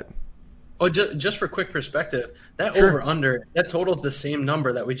big bet? Oh, just for quick perspective, that Sure. over-under, that totals the same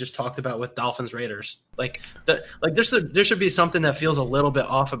number that we just talked about with Dolphins-Raiders. There should be something that feels a little bit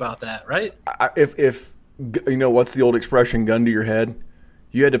off about that, right? If what's the old expression, gun to your head?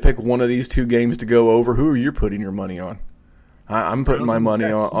 You had to pick one of these two games to go over. Who are you putting your money on? I'm putting my money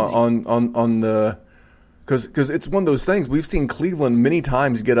on the because it's one of those things. We've seen Cleveland many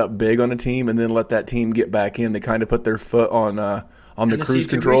times get up big on a team and then let that team get back in. They kind of put their foot on the cruise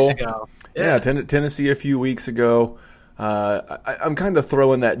control. Yeah, Tennessee a few weeks ago. I'm kind of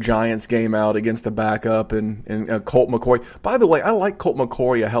throwing that Giants game out against the backup and Colt McCoy. By the way, I like Colt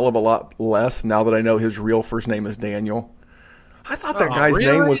McCoy a hell of a lot less now that I know his real first name is Daniel. I thought that guy's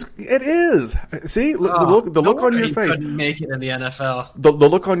name was. It is. See, the look on your face. Couldn't make it in the NFL. The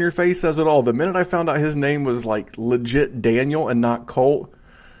look on your face says it all. The minute I found out his name was like legit Daniel and not Colt,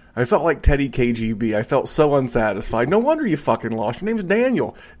 I felt like Teddy KGB. I felt so unsatisfied. No wonder you fucking lost. Your name's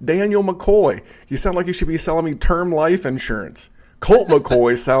Daniel McCoy. You sound like you should be selling me term life insurance. Colt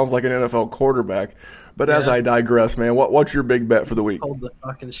McCoy sounds like an NFL quarterback. But as I digress, man, what's your big bet for the week? Hold the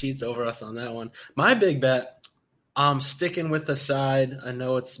fucking sheets over us on that one. My big bet. I'm sticking with the side. I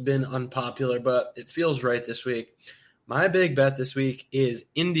know it's been unpopular, but it feels right this week. My big bet this week is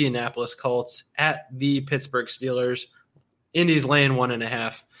Indianapolis Colts at the Pittsburgh Steelers. Indy's laying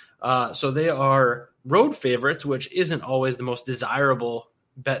 1.5. So they are road favorites, which isn't always the most desirable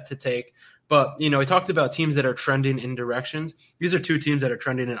bet to take. But, we talked about teams that are trending in directions. These are two teams that are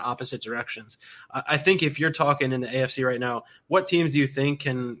trending in opposite directions. I think if you're talking in the AFC right now, what teams do you think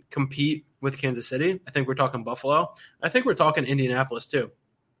can compete with Kansas City? I think we're talking Buffalo. I think we're talking Indianapolis too.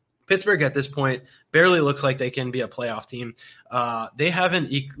 Pittsburgh at this point barely looks like they can be a playoff team. They haven't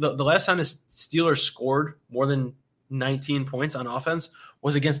the last time the Steelers scored more than 19 points on offense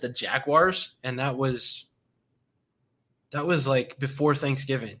was against the Jaguars, and that was like before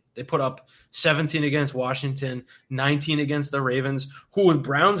Thanksgiving. They put up 17 against Washington, 19 against the Ravens, who with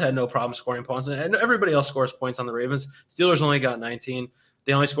Browns had no problem scoring points, and everybody else scores points on the Ravens. Steelers only got 19.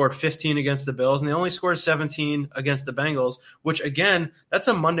 They only scored 15 against the Bills, and they only scored 17 against the Bengals, which, again, that's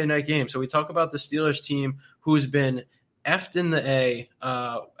a Monday night game. So we talk about the Steelers team who's been effed in the A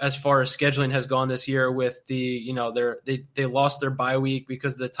as far as scheduling has gone this year. With the they lost their bye week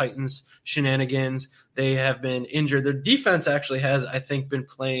because of the Titans shenanigans. They have been injured. Their defense actually has, I think, been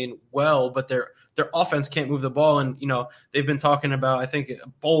playing well, but their offense can't move the ball. And they've been talking about, I think,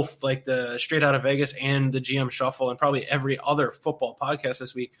 both like the Straight Out of Vegas and the GM Shuffle and probably every other football podcast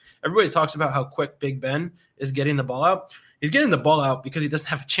this week. Everybody talks about how quick Big Ben is getting the ball out. He's getting the ball out because he doesn't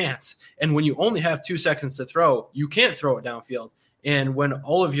have a chance. And when you only have 2 seconds to throw, you can't throw it downfield. And when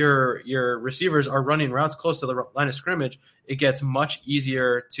all of your receivers are running routes close to the line of scrimmage, it gets much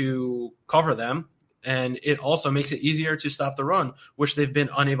easier to cover them. And it also makes it easier to stop the run, which they've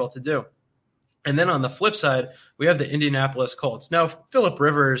been unable to do. And then on the flip side, we have the Indianapolis Colts. Now, Phillip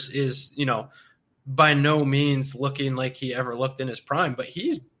Rivers is, by no means looking like he ever looked in his prime, but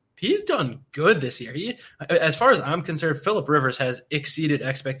he's done good this year. As far as I'm concerned, Phillip Rivers has exceeded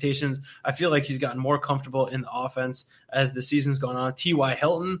expectations. I feel like he's gotten more comfortable in the offense as the season's gone on. T.Y.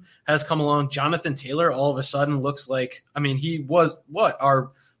 Hilton has come along. Jonathan Taylor all of a sudden looks like, he was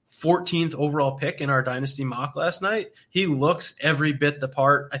our 14th overall pick in our dynasty mock last night. He looks every bit the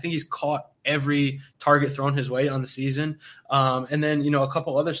part. I think he's caught every target thrown his way on the season. And then, a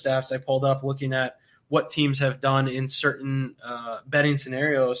couple other stats I pulled up looking at what teams have done in certain betting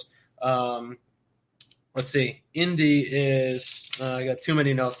scenarios. Let's see. Indy is I got too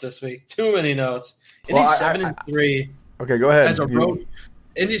many notes this week. Too many notes. Indy's 7-3. Okay, go ahead. As a road,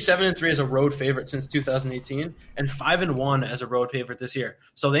 Indy's 7-3 as a road favorite since 2018, and 5-1 as a road favorite this year.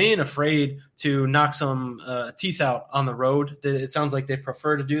 So they ain't afraid to knock some teeth out on the road. It sounds like they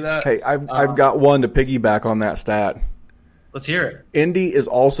prefer to do that. Hey, I've got one to piggyback on that stat. Let's hear it. Indy is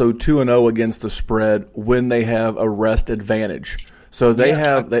also 2-0 against the spread when they have a rest advantage. So they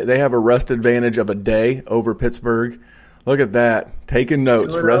have a rest advantage of a day over Pittsburgh. Look at that. Taking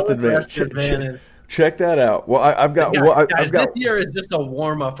notes. Rest advantage. Check that out. Well, I've got. This year is just a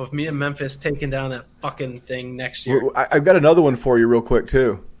warm up of me and Memphis taking down that fucking thing next year. I've got another one for you, real quick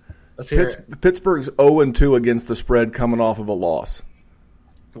too. Let's hear it. Pittsburgh's 0-2 against the spread, coming off of a loss.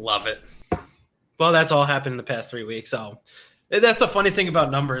 Love it. Well, that's all happened in the past 3 weeks. So that's the funny thing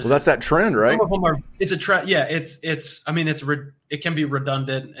about numbers. Well, that's that trend, right? Some of them are. It's a trend. Yeah, it's. I mean, it can be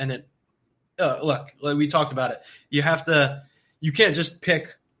redundant, and it. Look, we talked about it. You can't just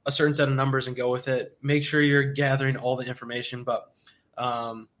pick a certain set of numbers and go with it. Make sure you're gathering all the information. But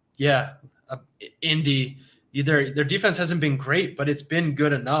Indy, their defense hasn't been great, but it's been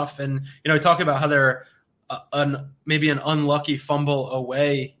good enough. And talk about how they're maybe an unlucky fumble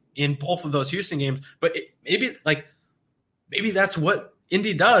away in both of those Houston games, but maybe that's what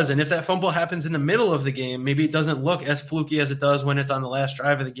Indy does. And if that fumble happens in the middle of the game, maybe it doesn't look as fluky as it does when it's on the last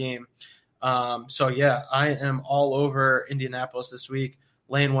drive of the game. I am all over Indianapolis this week,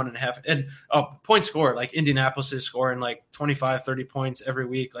 laying 1.5. And point scored, like Indianapolis is scoring like 25, 30 points every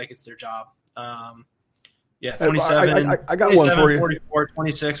week, like it's their job. 27. I got one for you. 44,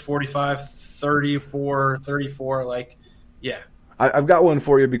 26, 45, 34, 34. Like, yeah. I've got one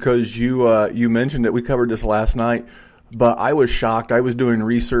for you because you mentioned it. We covered this last night, but I was shocked. I was doing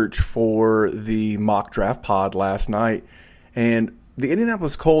research for the mock draft pod last night, and the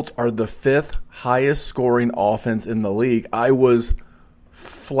Indianapolis Colts are the 5th highest scoring offense in the league. I was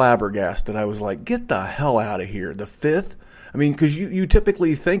flabbergasted. I was like, get the hell out of here. The 5th? I mean, because you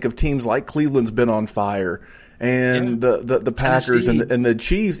typically think of teams like Cleveland's been on fire and the Packers and the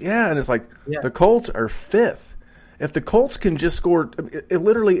Chiefs. Yeah, and it's like the Colts are 5th. If the Colts can just score –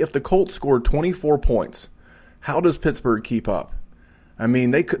 if the Colts scored 24 points, how does Pittsburgh keep up? I mean,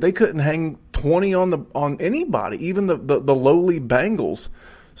 they couldn't hang 20 on anybody, even the lowly Bengals.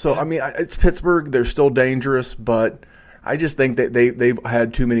 So, I mean, it's Pittsburgh. They're still dangerous, but I just think that they've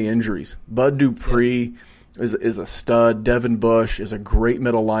had too many injuries. Bud Dupree is a stud. Devin Bush is a great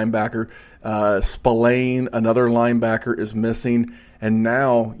middle linebacker. Spillane, another linebacker, is missing. And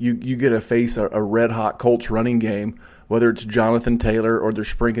now you get to face a red-hot Colts running game, whether it's Jonathan Taylor or they're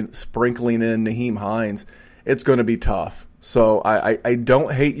sprinkling in Nyheim Hines. It's going to be tough. So I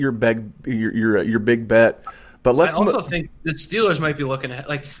don't hate your big bet, but let's. I also think the Steelers might be looking at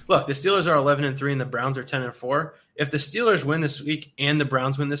look, the Steelers are 11-3 and the Browns are 10-4. If the Steelers win this week and the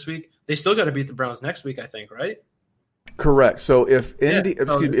Browns win this week, they still got to beat the Browns next week, I think, right? Correct. So if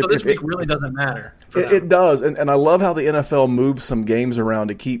this week really doesn't matter. It does, and I love how the NFL moves some games around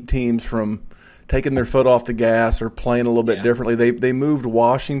to keep teams from taking their foot off the gas or playing a little bit differently. They moved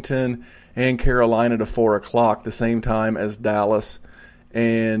Washington and Carolina to 4:00 the same time as Dallas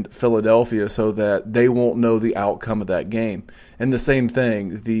and Philadelphia, so that they won't know the outcome of that game. And the same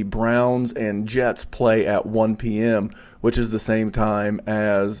thing, the Browns and Jets play at 1 p.m., which is the same time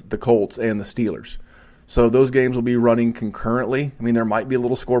as the Colts and the Steelers. So those games will be running concurrently. I mean, there might be a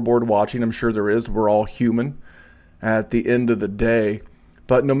little scoreboard watching. I'm sure there is. We're all human at the end of the day.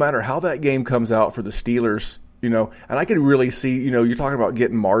 But no matter how that game comes out for the Steelers, and I could really see, you're talking about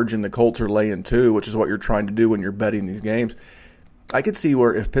getting margin. The Colts are laying 2, which is what you're trying to do when you're betting these games. I could see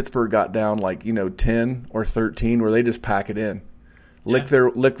where if Pittsburgh got down 10 or 13, where they just pack it in, lick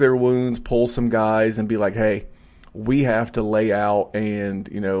their wounds, pull some guys, and be like, hey, we have to lay out and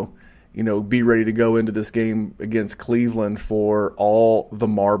be ready to go into this game against Cleveland for all the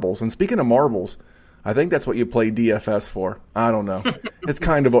marbles. And speaking of marbles, I think that's what you play DFS for. I don't know. It's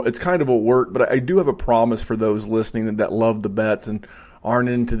kind of a work, but I do have a promise for those listening that love the bets and aren't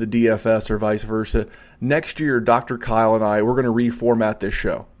into the DFS or vice versa. Next year, Dr. Kyle and I, we're going to reformat this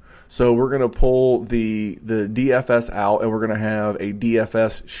show. So we're going to pull the DFS out, and we're going to have a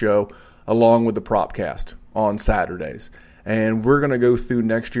DFS show along with the Propcast on Saturdays. And we're going to go through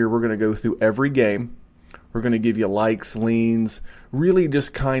next year, we're going to go through every game. We're going to give you likes, leans, really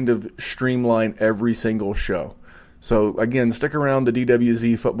just kind of streamline every single show. So, again, stick around the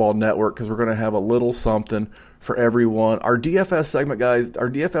DWZ Football Network because we're going to have a little something for everyone. Our DFS segment, guys,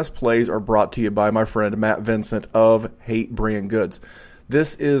 our DFS plays are brought to you by my friend Matt Vincent of Hate Brand Goods.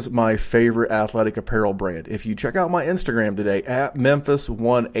 This is my favorite athletic apparel brand. If you check out my Instagram today, at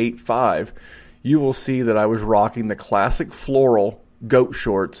Memphis185, you will see that I was rocking the classic floral goat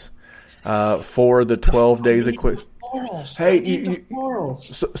shorts for the 12 days of quick. Hey,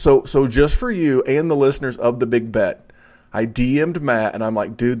 so just for you and the listeners of the Big Bet, I DM'd Matt and I'm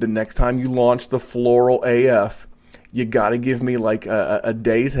like, dude, the next time you launch the floral AF, you got to give me a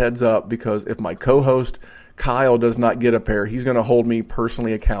day's heads up because if my co-host Kyle does not get a pair, he's going to hold me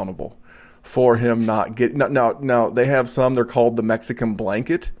personally accountable for him not getting. Now they have some. They're called the Mexican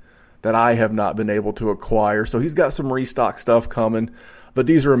blanket that I have not been able to acquire. So he's got some restock stuff coming. But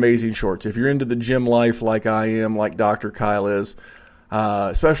these are amazing shorts. If you're into the gym life like I am, like Dr. Kyle is,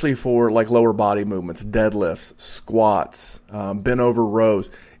 especially for lower body movements, deadlifts, squats, bent over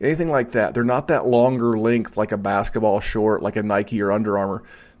rows, anything like that, they're not that longer length like a basketball short, like a Nike or Under Armour.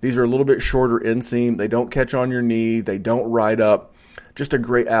 These are a little bit shorter inseam. They don't catch on your knee. They don't ride up. Just a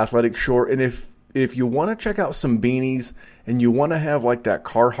great athletic short. And if you want to check out some beanies and you want to have that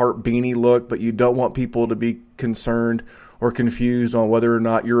Carhartt beanie look, but you don't want people to be concerned or confused on whether or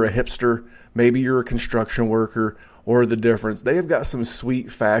not you're a hipster, maybe you're a construction worker, or the difference. They have got some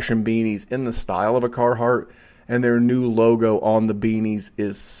sweet fashion beanies in the style of a Carhartt, and their new logo on the beanies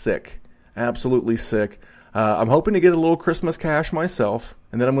is sick. Absolutely sick. I'm hoping to get a little Christmas cash myself,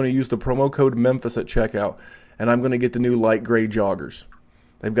 and then I'm going to use the promo code Memphis at checkout, and I'm going to get the new light gray joggers.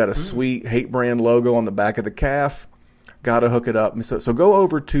 They've got a sweet Hate brand logo on the back of the calf. Got to hook it up. So go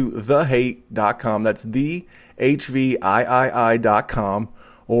over to thehate.com. That's thehvii.com,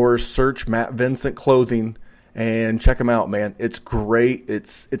 or search Matt Vincent Clothing and check them out, man. It's great.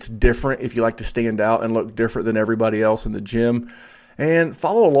 It's different if you like to stand out and look different than everybody else in the gym. And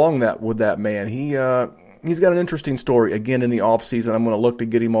follow along with that man. He's got an interesting story. Again, in the off season, I'm going to look to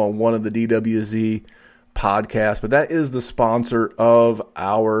get him on one of the DWZ podcasts. But that is the sponsor of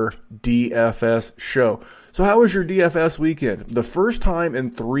our DFS show. So how was your DFS weekend? The first time in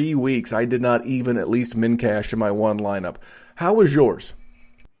 3 weeks I did not even at least min cash in my one lineup. How was yours?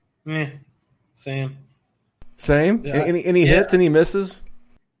 Same. Same? Yeah. Any hits, any misses?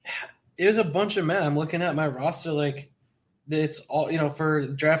 It was a bunch of men. I'm looking at my roster it's all, for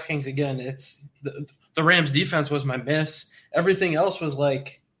DraftKings again, it's the Rams defense was my miss. Everything else was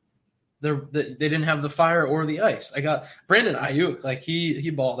they didn't have the fire or the ice. I got Brandon Ayuk, he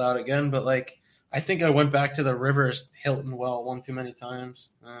balled out again, but I think I went back to the Rivers Hilton one too many times.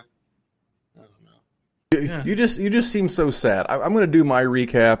 I don't know. Yeah. You just seem so sad. I'm going to do my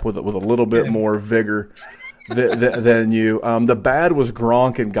recap with a little bit more vigor than you. The bad was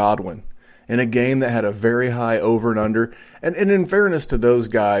Gronk and Godwin in a game that had a very high over and under. And in fairness to those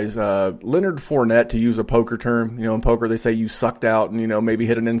guys, Leonard Fournette, to use a poker term, in poker they say you sucked out and maybe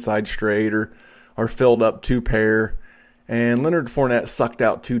hit an inside straight or filled up 2 pair. And Leonard Fournette sucked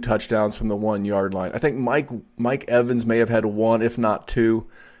out 2 touchdowns from the 1 yard line. I think Mike Evans may have had 1, if not 2,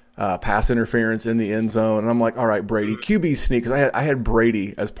 pass interference in the end zone. And I'm like, all right, Brady, QB sneak. Because I had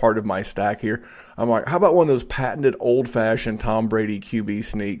Brady as part of my stack here. I'm like, how about one of those patented old-fashioned Tom Brady QB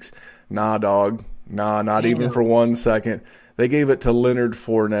sneaks? Nah, dog. Nah, not even for 1 second. They gave it to Leonard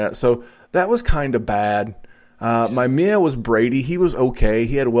Fournette. So that was kind of bad. My Mia was Brady. He was okay.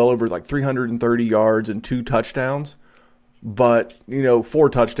 He had well over 330 yards and 2 touchdowns. But, 4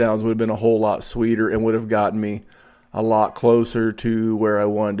 touchdowns would have been a whole lot sweeter and would have gotten me a lot closer to where I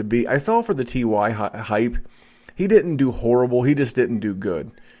wanted to be. I fell for the T.Y. hype. He didn't do horrible. He just didn't do good.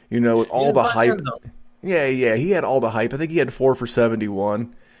 With all the hype. Yeah, he had all the hype. I think he had 4 for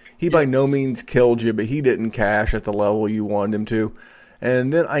 71. He by no means killed you, but he didn't cash at the level you wanted him to.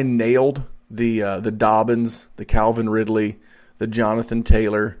 And then I nailed the Dobbins, the Calvin Ridley, the Jonathan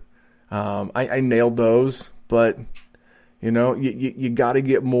Taylor. I nailed those, but you got to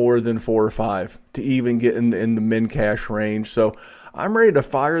get more than 4 or 5 to even get in the min cash range. So I'm ready to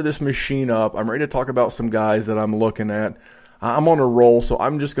fire this machine up. I'm ready to talk about some guys that I'm looking at. I'm on a roll, so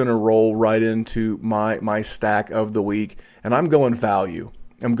I'm just going to roll right into my stack of the week, and I'm going value.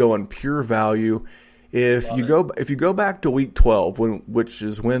 I'm going pure value. If you go back to week 12, which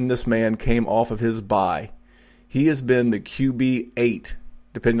is when this man came off of his bye, he has been the QB 8,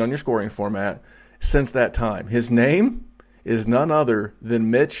 depending on your scoring format, since that time. His name is none other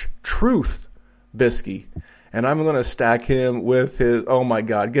than Mitch Trubisky. And I'm going to stack him with his, oh my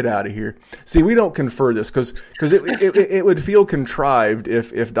God, get out of here. See, we don't confer this because it would feel contrived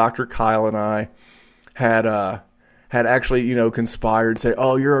if Dr. Kyle and I had actually, conspired and say,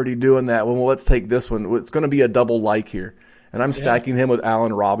 oh, you're already doing that. Well, let's take this one. It's going to be a double like here. And I'm stacking him with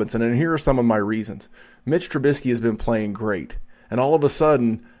Allen Robinson. And here are some of my reasons. Mitch Trubisky has been playing great. And all of a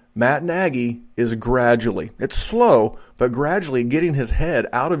sudden, Matt Nagy is gradually, it's slow, but gradually getting his head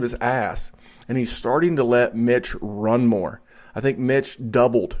out of his ass. And he's starting to let Mitch run more. I think Mitch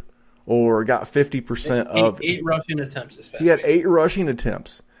doubled or got 50% of 8 rushing attempts this past He had week. 8 rushing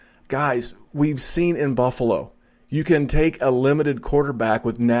attempts. Guys, we've seen in Buffalo, you can take a limited quarterback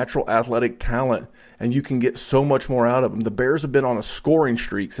with natural athletic talent, and you can get so much more out of him. The Bears have been on a scoring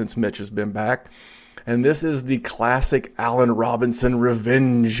streak since Mitch has been back. And this is the classic Allen Robinson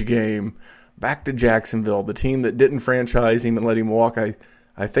revenge game. Back to Jacksonville, the team that didn't franchise him and let him walk. I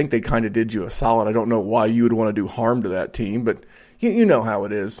think they kind of did you a solid. I don't know why you would want to do harm to that team, but you know how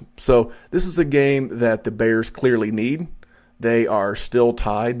it is. So this is a game that the Bears clearly need. They are still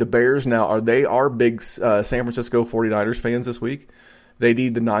tied. The Bears now are big San Francisco 49ers fans this week. They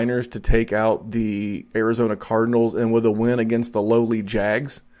need the Niners to take out the Arizona Cardinals, and with a win against the lowly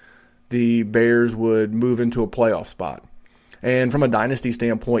Jags, the Bears would move into a playoff spot. And from a dynasty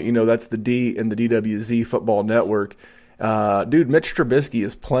standpoint, that's the D in the DWZ Football Network. Dude, Mitch Trubisky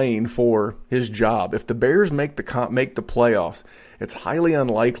is playing for his job. If the Bears make the playoffs, it's highly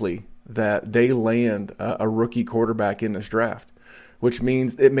unlikely that they land a rookie quarterback in this draft, which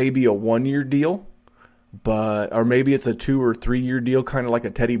means it may be a 1-year deal, or maybe it's a 2 or 3 year deal, kind of like a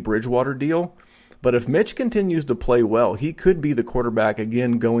Teddy Bridgewater deal. But if Mitch continues to play well, he could be the quarterback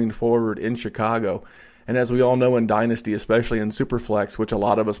again going forward in Chicago. And as we all know in Dynasty, especially in Superflex, which a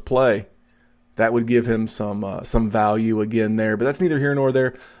lot of us play, that would give him some value again there. But that's neither here nor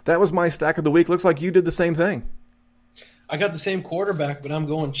there. That was my stack of the week. Looks like you did the same thing. I got the same quarterback, but I'm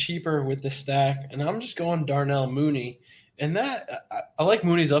going cheaper with the stack, and I'm just going Darnell Mooney. And that I like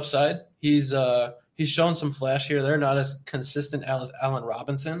Mooney's upside. He's shown some flash here. They're not as consistent as Allen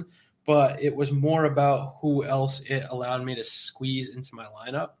Robinson, but it was more about who else it allowed me to squeeze into my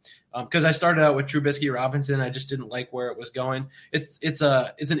lineup. Because I started out with Trubisky Robinson, I just didn't like where it was going. It's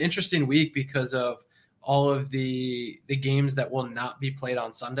an interesting week because of all of the games that will not be played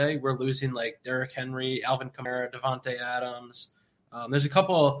on Sunday. We're losing like Derrick Henry, Alvin Kamara, Devontae Adams. There's a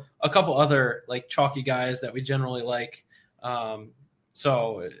couple other like chalky guys that we generally like. Trubisky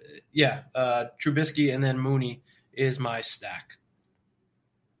and then Mooney is my stack.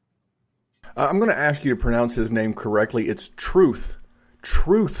 I'm going to ask you to pronounce his name correctly. It's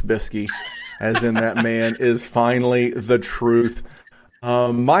Trubisky, as in that man is finally the truth.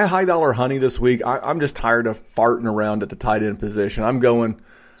 My high dollar honey this week, I'm just tired of farting around at the tight end position. I'm going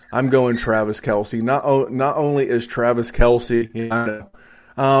Travis Kelce. Not only is Travis Kelce,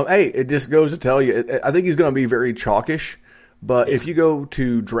 it just goes to tell you, I think he's going to be very chalkish. But if you go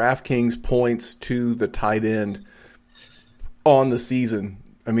to DraftKings points to the tight end on the season,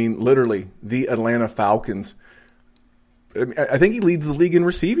 I mean, literally, the Atlanta Falcons, I think he leads the league in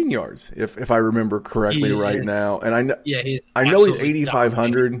receiving yards, if I remember correctly now. And I know he's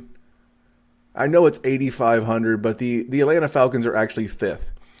 8,500. I know it's 8,500, but the Atlanta Falcons are actually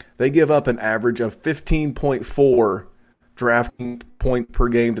 5th. They give up an average of 15.4 drafting point per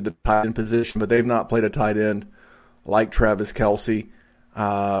game to the tight end position, but they've not played a tight end like Travis Kelce.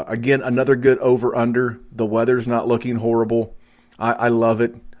 Again, another good over-under. The weather's not looking horrible. I love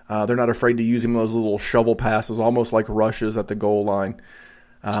it. They're not afraid to use him those little shovel passes, almost like rushes at the goal line.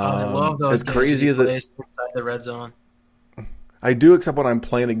 I love those. As crazy as it inside the red zone. I do, except when I'm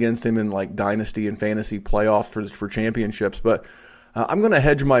playing against him in like dynasty and fantasy playoffs for championships. But I'm going to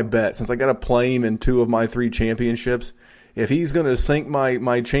hedge my bet since I got to play him in 2 of my 3 championships. If he's going to sink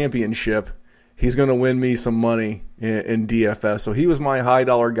my championship, he's going to win me some money in DFS. So he was my high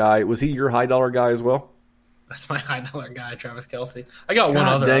dollar guy. Was he your high dollar guy as well? That's my high dollar guy, Travis Kelce. I got one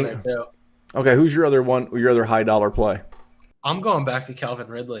other on there too. Okay, who's your other one? Your other high dollar play? I'm going back to Calvin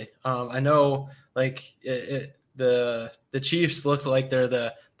Ridley. I know, like the Chiefs looks like they're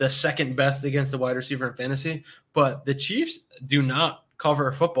the second best against the wide receiver in fantasy, but the Chiefs do not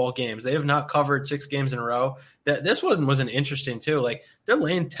cover football games. They have not covered 6 games in a row. This one was an interesting too. Like they're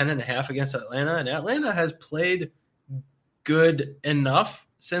laying 10.5 against Atlanta, and Atlanta has played good enough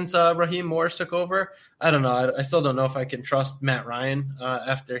since Raheem Morris took over. I don't know. I still don't know if I can trust Matt Ryan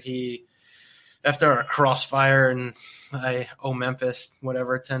after a crossfire, and I owe Memphis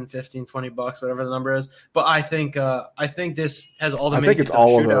whatever, 10, 15, $20, whatever the number is. But I think this has all the I think it's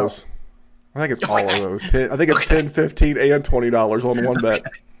all of those. I think it's all of those. I think it's 10, 15, and $20 on one bet.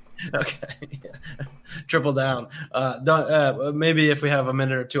 Okay. Yeah. Triple down. Maybe if we have a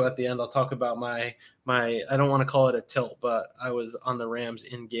minute or two at the end, I'll talk about my I don't want to call it a tilt, but I was on the Rams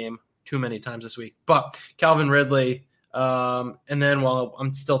in game too many times this week. But Calvin Ridley, and then while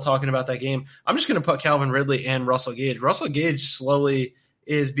I'm still talking about that game, I'm just going to put Calvin Ridley and Russell Gage. Russell Gage slowly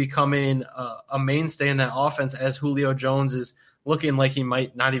is becoming a mainstay in that offense as Julio Jones is looking like he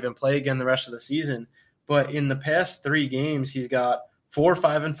might not even play again the rest of the season. But in the past 3 games, he's got 4,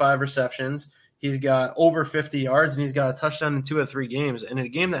 5, and 5 receptions. He's got over 50 yards, and he's got a touchdown in 2 of 3 games. And in a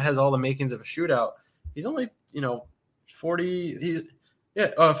game that has all the makings of a shootout, he's only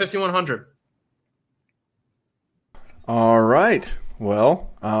 5,100. All right. Well,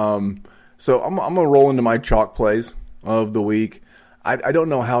 so I'm gonna roll into my chalk plays of the week. I don't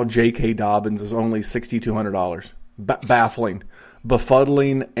know how J.K. Dobbins is only $6,200. Baffling,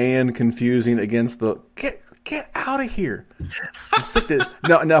 befuddling, and confusing against the get out of here. I'm sick to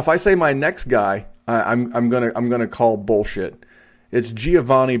now. If I say my next guy, I'm gonna call bullshit. It's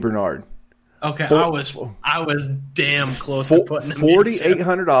Giovanni Bernard. Okay, I was damn close to putting him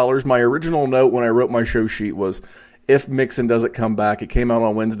 $4,800. My original note when I wrote my show sheet was, if Mixon doesn't come back, it came out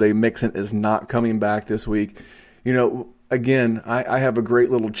on Wednesday. Mixon is not coming back this week. Again, I have a great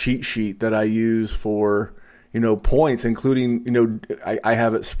little cheat sheet that I use for points, including I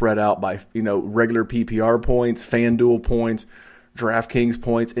have it spread out by regular PPR points, FanDuel points, DraftKings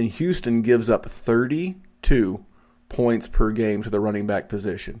points, and Houston gives up 32 points per game to the running back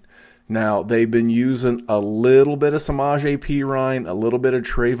position. Now, they've been using a little bit of Samaje Perine, a little bit of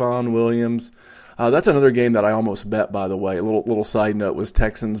Trayvon Williams. That's another game that I almost bet, by the way. A little side note was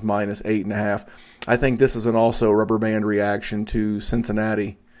Texans minus 8.5. I think this is an also rubber band reaction to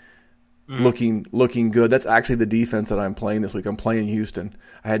Cincinnati looking good. That's actually the defense that I'm playing this week. I'm playing Houston.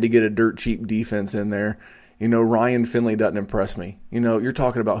 I had to get a dirt cheap defense in there. Ryan Finley doesn't impress me. You're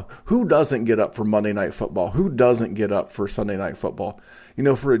talking about who doesn't get up for Monday Night Football? Who doesn't get up for Sunday Night Football?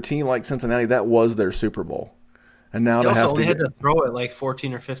 For a team like Cincinnati, that was their Super Bowl. And now they also had to throw it like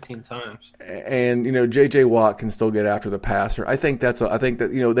 14 or 15 times. And J.J. Watt can still get after the passer. I think that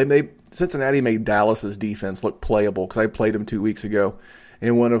Cincinnati made Dallas's defense look playable because I played them 2 weeks ago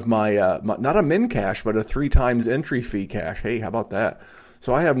in one of my not a min cash but a 3 times entry fee cash. Hey, how about that?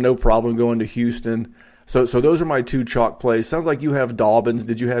 So I have no problem going to Houston. So those are my 2 chalk plays. Sounds like you have Dobbins.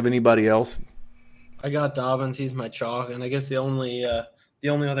 Did you have anybody else? I got Dobbins. He's my chalk, and I guess the only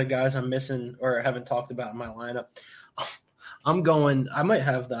other guys I'm missing or haven't talked about in my lineup, I might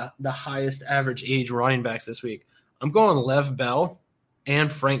have the highest average age running backs this week. I'm going Lev Bell and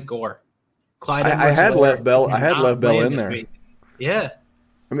Frank Gore. Clyde I had Lev Bell. I had Lev Bell in there. Week. Yeah.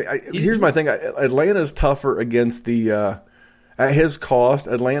 I mean, here's my thing. Atlanta's tougher against the at his cost.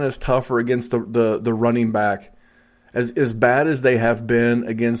 Atlanta's tougher against the running back. As bad as they have been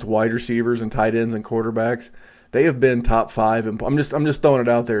against wide receivers and tight ends and quarterbacks, they have been top 5. And I'm just throwing it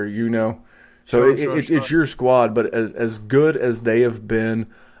out there, So it's your squad, but as good as they have been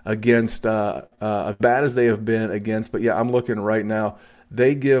against, as bad as they have been against. But yeah, I'm looking right now.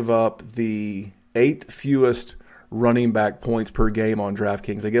 They give up the 8th fewest running back points per game on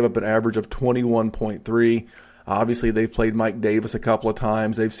DraftKings. They give up an average of 21.3. Obviously, they've played Mike Davis a couple of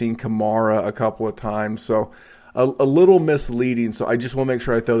times. They've seen Kamara a couple of times. So a little misleading. So I just want to make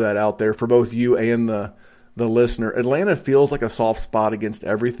sure I throw that out there for both you and the listener. Atlanta feels like a soft spot against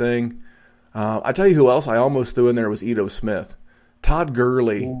everything. I tell you who else I almost threw in there was Ito Smith. Todd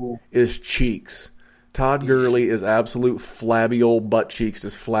Gurley is cheeks. Todd Gurley is absolute flabby old butt cheeks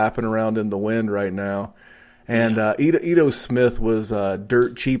just flapping around in the wind right now. And Ito Smith was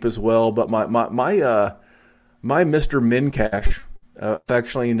dirt cheap as well. But my Mr. Mincash,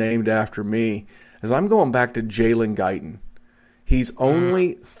 affectionately named after me, is I'm going back to Jalen Guyton. He's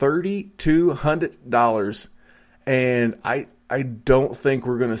only $3,200, and I I don't think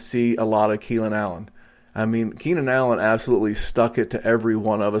we're going to see a lot of Keenan Allen. I mean, Keenan Allen absolutely stuck it to every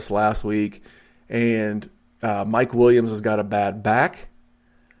one of us last week, and Mike Williams has got a bad back,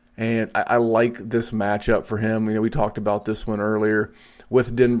 and I like this matchup for him. We talked about this one earlier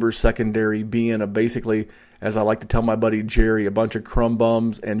with Denver's secondary being basically, as I like to tell my buddy Jerry, a bunch of crumb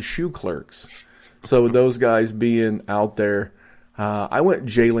bums and shoe clerks. So with those guys being out there, I went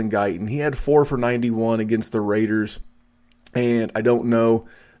Jalen Guyton. He had 4 for 91 against the Raiders, and I don't know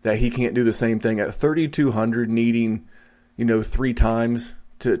that he can't do the same thing at 3,200, needing 3 times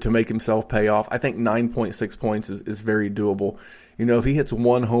to make himself pay off. I think 9.6 points is very doable. If he hits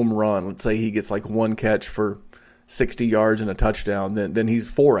one home run, let's say he gets like one catch for 60 yards and a touchdown, then he's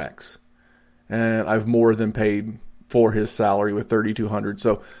 4x. And I've more than paid for his salary with 3,200.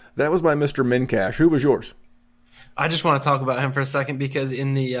 So that was my Mr. Mincash. Who was yours? I just want to talk about him for a second because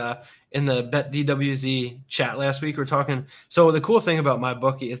in the Bet DWZ chat last week, we're talking. So the cool thing about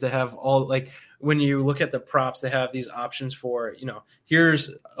MyBookie is they have all, like, when you look at the props, they have these options for,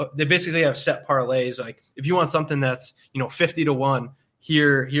 they basically have set parlays. Like if you want something that's, 50-1,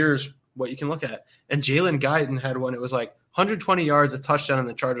 here's what you can look at. And Jalen Guyton had one. It was like 120 yards, a touchdown, and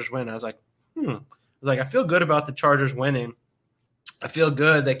the Chargers win. I was like, I feel good about the Chargers winning. I feel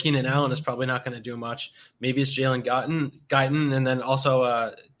good that Keenan Allen is probably not going to do much. Maybe it's Jalen Guyton, and then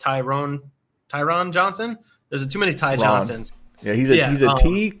also Tyron Johnson. There's too many Johnsons. Yeah, he's a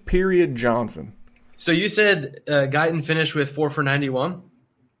T period Johnson. So you said Guyton finished with 4 for 91.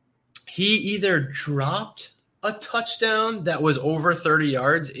 He either dropped a touchdown that was over 30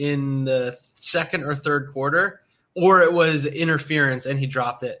 yards in the second or third quarter, or it was interference and he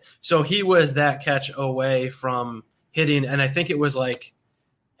dropped it. So he was that catch away from hitting, and I think it was like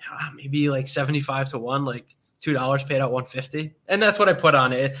maybe like 75-1, like $2 paid out $150, and that's what I put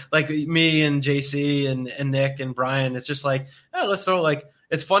on it. Like me and JC and Nick and Brian, it's just like, let's throw, like,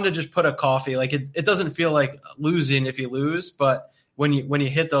 it's fun to just put a coffee. Like it doesn't feel like losing if you lose, but when you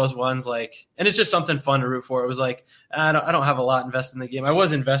hit those ones, like, and it's just something fun to root for. It was like I don't have a lot invested in the game. I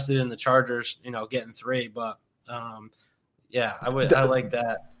was invested in the Chargers, getting 3, but I like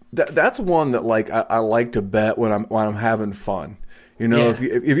that. That's one that, like, I like to bet when I'm having fun. If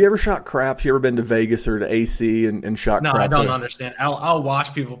you ever shot craps, you ever been to Vegas or to AC and shot craps? No, I don't understand. I'll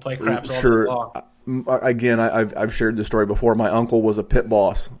watch people play craps all day long. Again, I've shared this story before. My uncle was a pit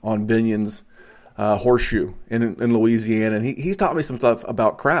boss on Binion's Horseshoe in Louisiana, and he's taught me some stuff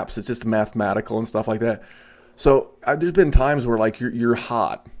about craps. It's just mathematical and stuff like that. So there's been times where, like, you're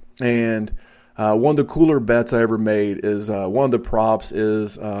hot, and one of the cooler bets I ever made is one of the props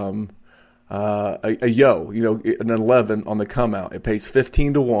is a yo, an 11 on the come out. It pays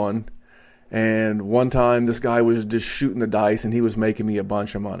 15-1, and one time this guy was just shooting the dice, and he was making me a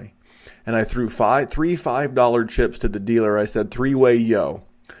bunch of money. And I threw three $5 chips to the dealer. I said 3-way yo,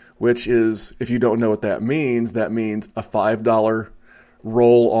 which is, if you don't know what that means a $5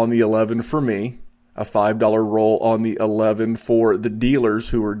 roll on the 11 for me, a $5 roll on the 11 for the dealers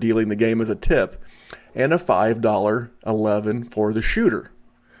who are dealing the game as a tip, and a $5 11 for the shooter.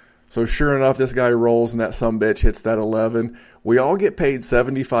 So sure enough, this guy rolls and that sumbitch hits that 11. We all get paid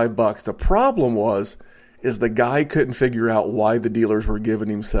 $75. The problem is the guy couldn't figure out why the dealers were giving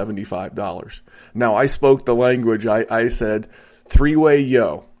him $75. Now, I spoke the language. I said 3-way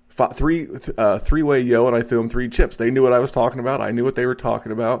yo. Three-way yo, and I threw him 3 chips. They knew what I was talking about. I knew what they were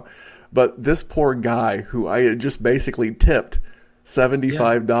talking about. But this poor guy who I had just basically tipped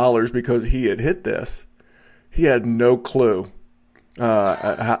 $75 because he had hit this, he had no clue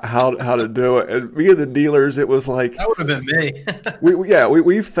how to do it. And me and the dealers, it was like, that would have been me.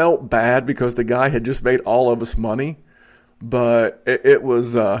 we felt bad because the guy had just made all of us money, but it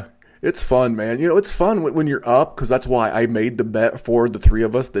was it's fun, man. It's fun when you're up, because that's why I made the bet for the 3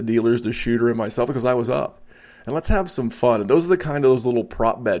 of us, the dealers, the shooter, and myself, because I was up. And let's have some fun. And those are the kind of those little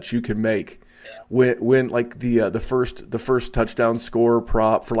prop bets you can make when like the first touchdown scorer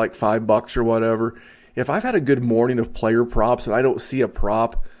prop for like $5 or whatever. If I've had a good morning of player props and I don't see a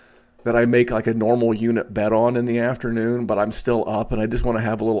prop that I make like a normal unit bet on in the afternoon, but I'm still up and I just want to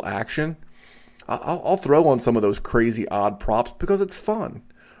have a little action, I'll throw on some of those crazy odd props because it's fun.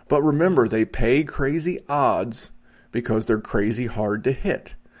 But remember, they pay crazy odds because they're crazy hard to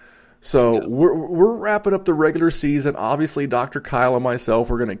hit. So we're wrapping up the regular season. Obviously, Dr. Kyle and myself,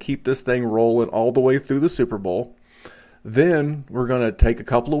 we're going to keep this thing rolling all the way through the Super Bowl. Then we're going to take a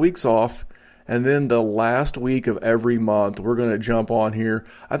couple of weeks off. And then the last week of every month, we're going to jump on here.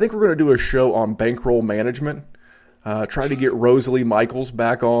 I think we're going to do a show on bankroll management. Try to get Rosalie Michaels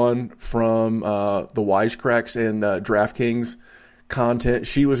back on from the Wisecracks and DraftKings content.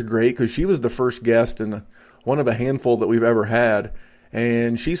 She was great because she was the first guest in one of a handful that we've ever had.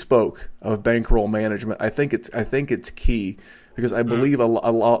 And she spoke of bankroll management. I think it's key because I believe a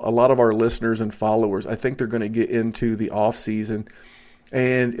lot of our listeners and followers, I think they're going to get into the off season.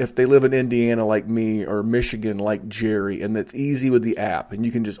 And if they live in Indiana like me or Michigan like Jerry, and it's easy with the app, and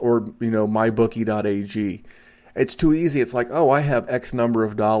you can just, or mybookie.ag, it's too easy. It's like, oh, I have X number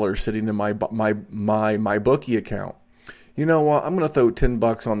of dollars sitting in my bookie account. You know what? I'm going to throw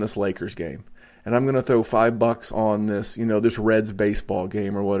 $10 on this Lakers game, and I'm going to throw $5 on this, this Reds baseball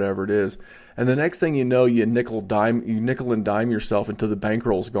game or whatever it is. And the next thing you know, you nickel and dime yourself until the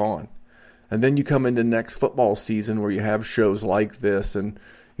bankroll's gone. And then you come into next football season where you have shows like this and,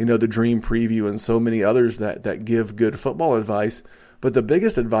 the Dream Preview and so many others that give good football advice. But the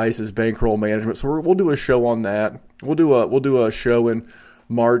biggest advice is bankroll management. So we'll do a show on that. We'll do a show in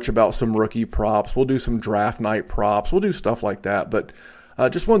March about some rookie props. We'll do some draft night props. We'll do stuff like that. But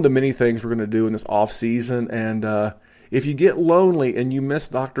just one of the many things we're going to do in this off season. And if you get lonely and you miss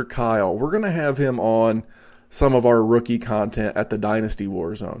Dr. Kyle, we're going to have him on some of our rookie content at the Dynasty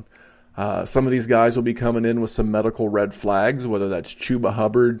Warzone. Some of these guys will be coming in with some medical red flags, whether that's Chuba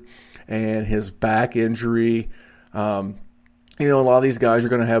Hubbard and his back injury. A lot of these guys are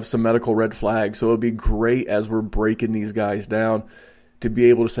going to have some medical red flags, so it'll be great as we're breaking these guys down to be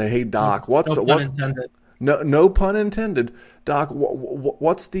able to say, "Hey, Doc, no pun intended, Doc.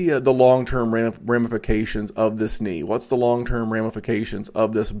 What's the long-term ramifications of this knee? What's the long-term ramifications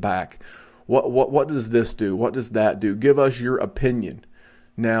of this back? What does this do? What does that do? Give us your opinion."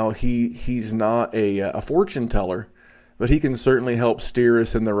 Now, he's not a fortune teller, but he can certainly help steer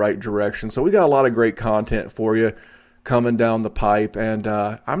us in the right direction. So we got a lot of great content for you coming down the pipe. And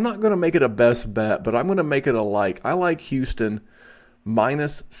I'm not going to make it a best bet, but I'm going to make it a like. I like Houston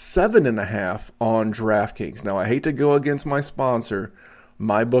minus 7.5 on DraftKings. Now, I hate to go against my sponsor,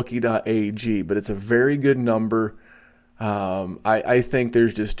 mybookie.ag, but it's a very good number. I think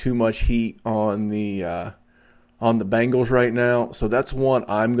there's just too much heat on the Bengals right now. So that's one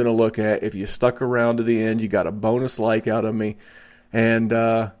I'm going to look at. If you stuck around to the end, you got a bonus like out of me. And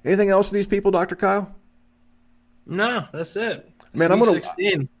anything else for these people, Dr. Kyle? No, that's it. Man, week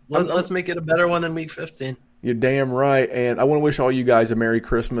 16. Let's make it a better one than week 15. You're damn right. And I want to wish all you guys a Merry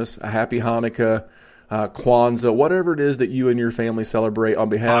Christmas, a Happy Hanukkah, Kwanzaa, whatever it is that you and your family celebrate on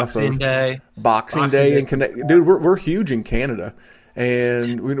behalf Boxing of Day. Boxing Day. Dude, we're huge in Canada.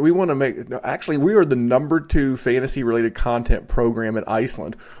 And we want to we are the number 2 fantasy-related content program in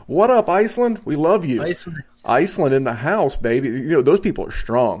Iceland. What up, Iceland? We love you. Iceland in the house, baby. Those people are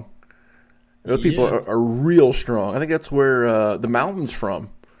strong. Those people are real strong. I think that's where the mountain's from.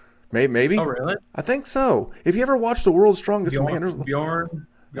 Maybe. Oh, really? I think so. If you ever watched The World's Strongest Man, Bjorn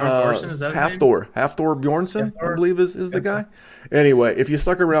Borson, is that Hafthor Bjornsson, I believe is the guy. Anyway, if you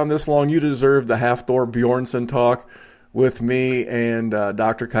stuck around this long, you deserve the Hafthor Bjornsson talk with me and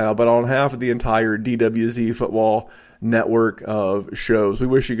Dr. Kyle, but on behalf of the entire DWZ Football network of shows, we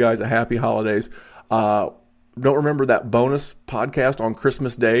wish you guys a happy holidays. Don't remember that bonus podcast on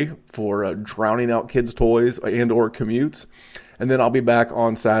Christmas Day for drowning out kids' toys and or commutes. And then I'll be back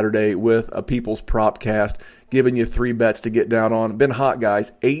on Saturday with a People's Propcast, giving you 3 bets to get down on. Been hot,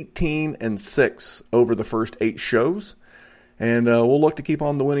 guys. 18-6 over the first 8 shows. And we'll look to keep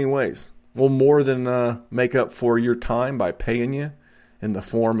on the winning ways. We'll more than make up for your time by paying you in the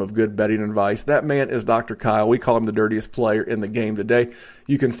form of good betting advice. That man is Dr. Kyle. We call him the dirtiest player in the game today.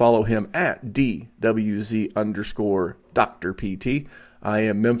 You can follow him at DWZ_DrPT. I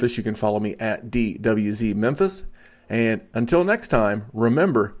am Memphis. You can follow me at DWZ Memphis. And until next time,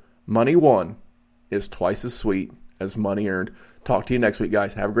 remember, money won is twice as sweet as money earned. Talk to you next week,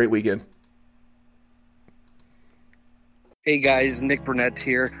 guys. Have a great weekend. Hey, guys. Nick Burnett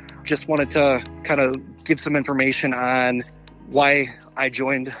here. Just wanted to kind of give some information on why I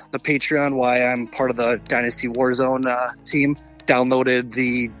joined the Patreon, why I'm part of the Dynasty Warzone team. Downloaded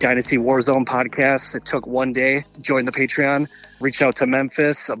the Dynasty Warzone podcast. It took one day to join the Patreon. Reached out to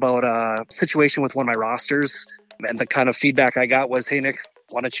Memphis about a situation with one of my rosters. And the kind of feedback I got was, hey, Nick,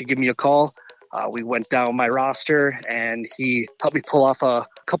 why don't you give me a call? We went down my roster, and he helped me pull off a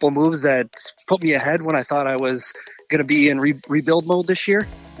couple moves that put me ahead when I thought I was going to be in rebuild mode this year.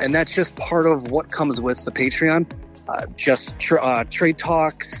 And that's just part of what comes with the Patreon. Just trade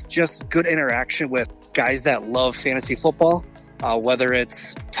talks, just good interaction with guys that love fantasy football. Whether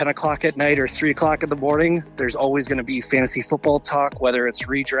it's 10 o'clock at night or 3 o'clock in the morning, there's always going to be fantasy football talk, whether it's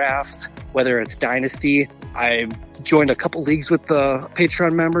redraft, whether it's dynasty. I joined a couple leagues with the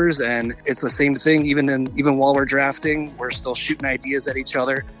Patreon members, and it's the same thing. Even while we're drafting, we're still shooting ideas at each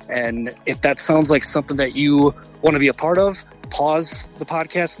other. And if that sounds like something that you want to be a part of, pause the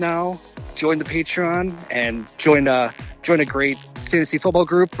podcast now, join the Patreon and join a great fantasy football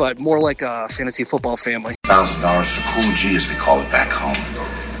group, but more like a fantasy football family. $1,000 is a cool G, as we call it back home.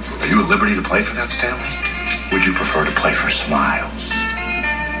 Are you at liberty to play for that, Stanley? Would you prefer to play for Smiles?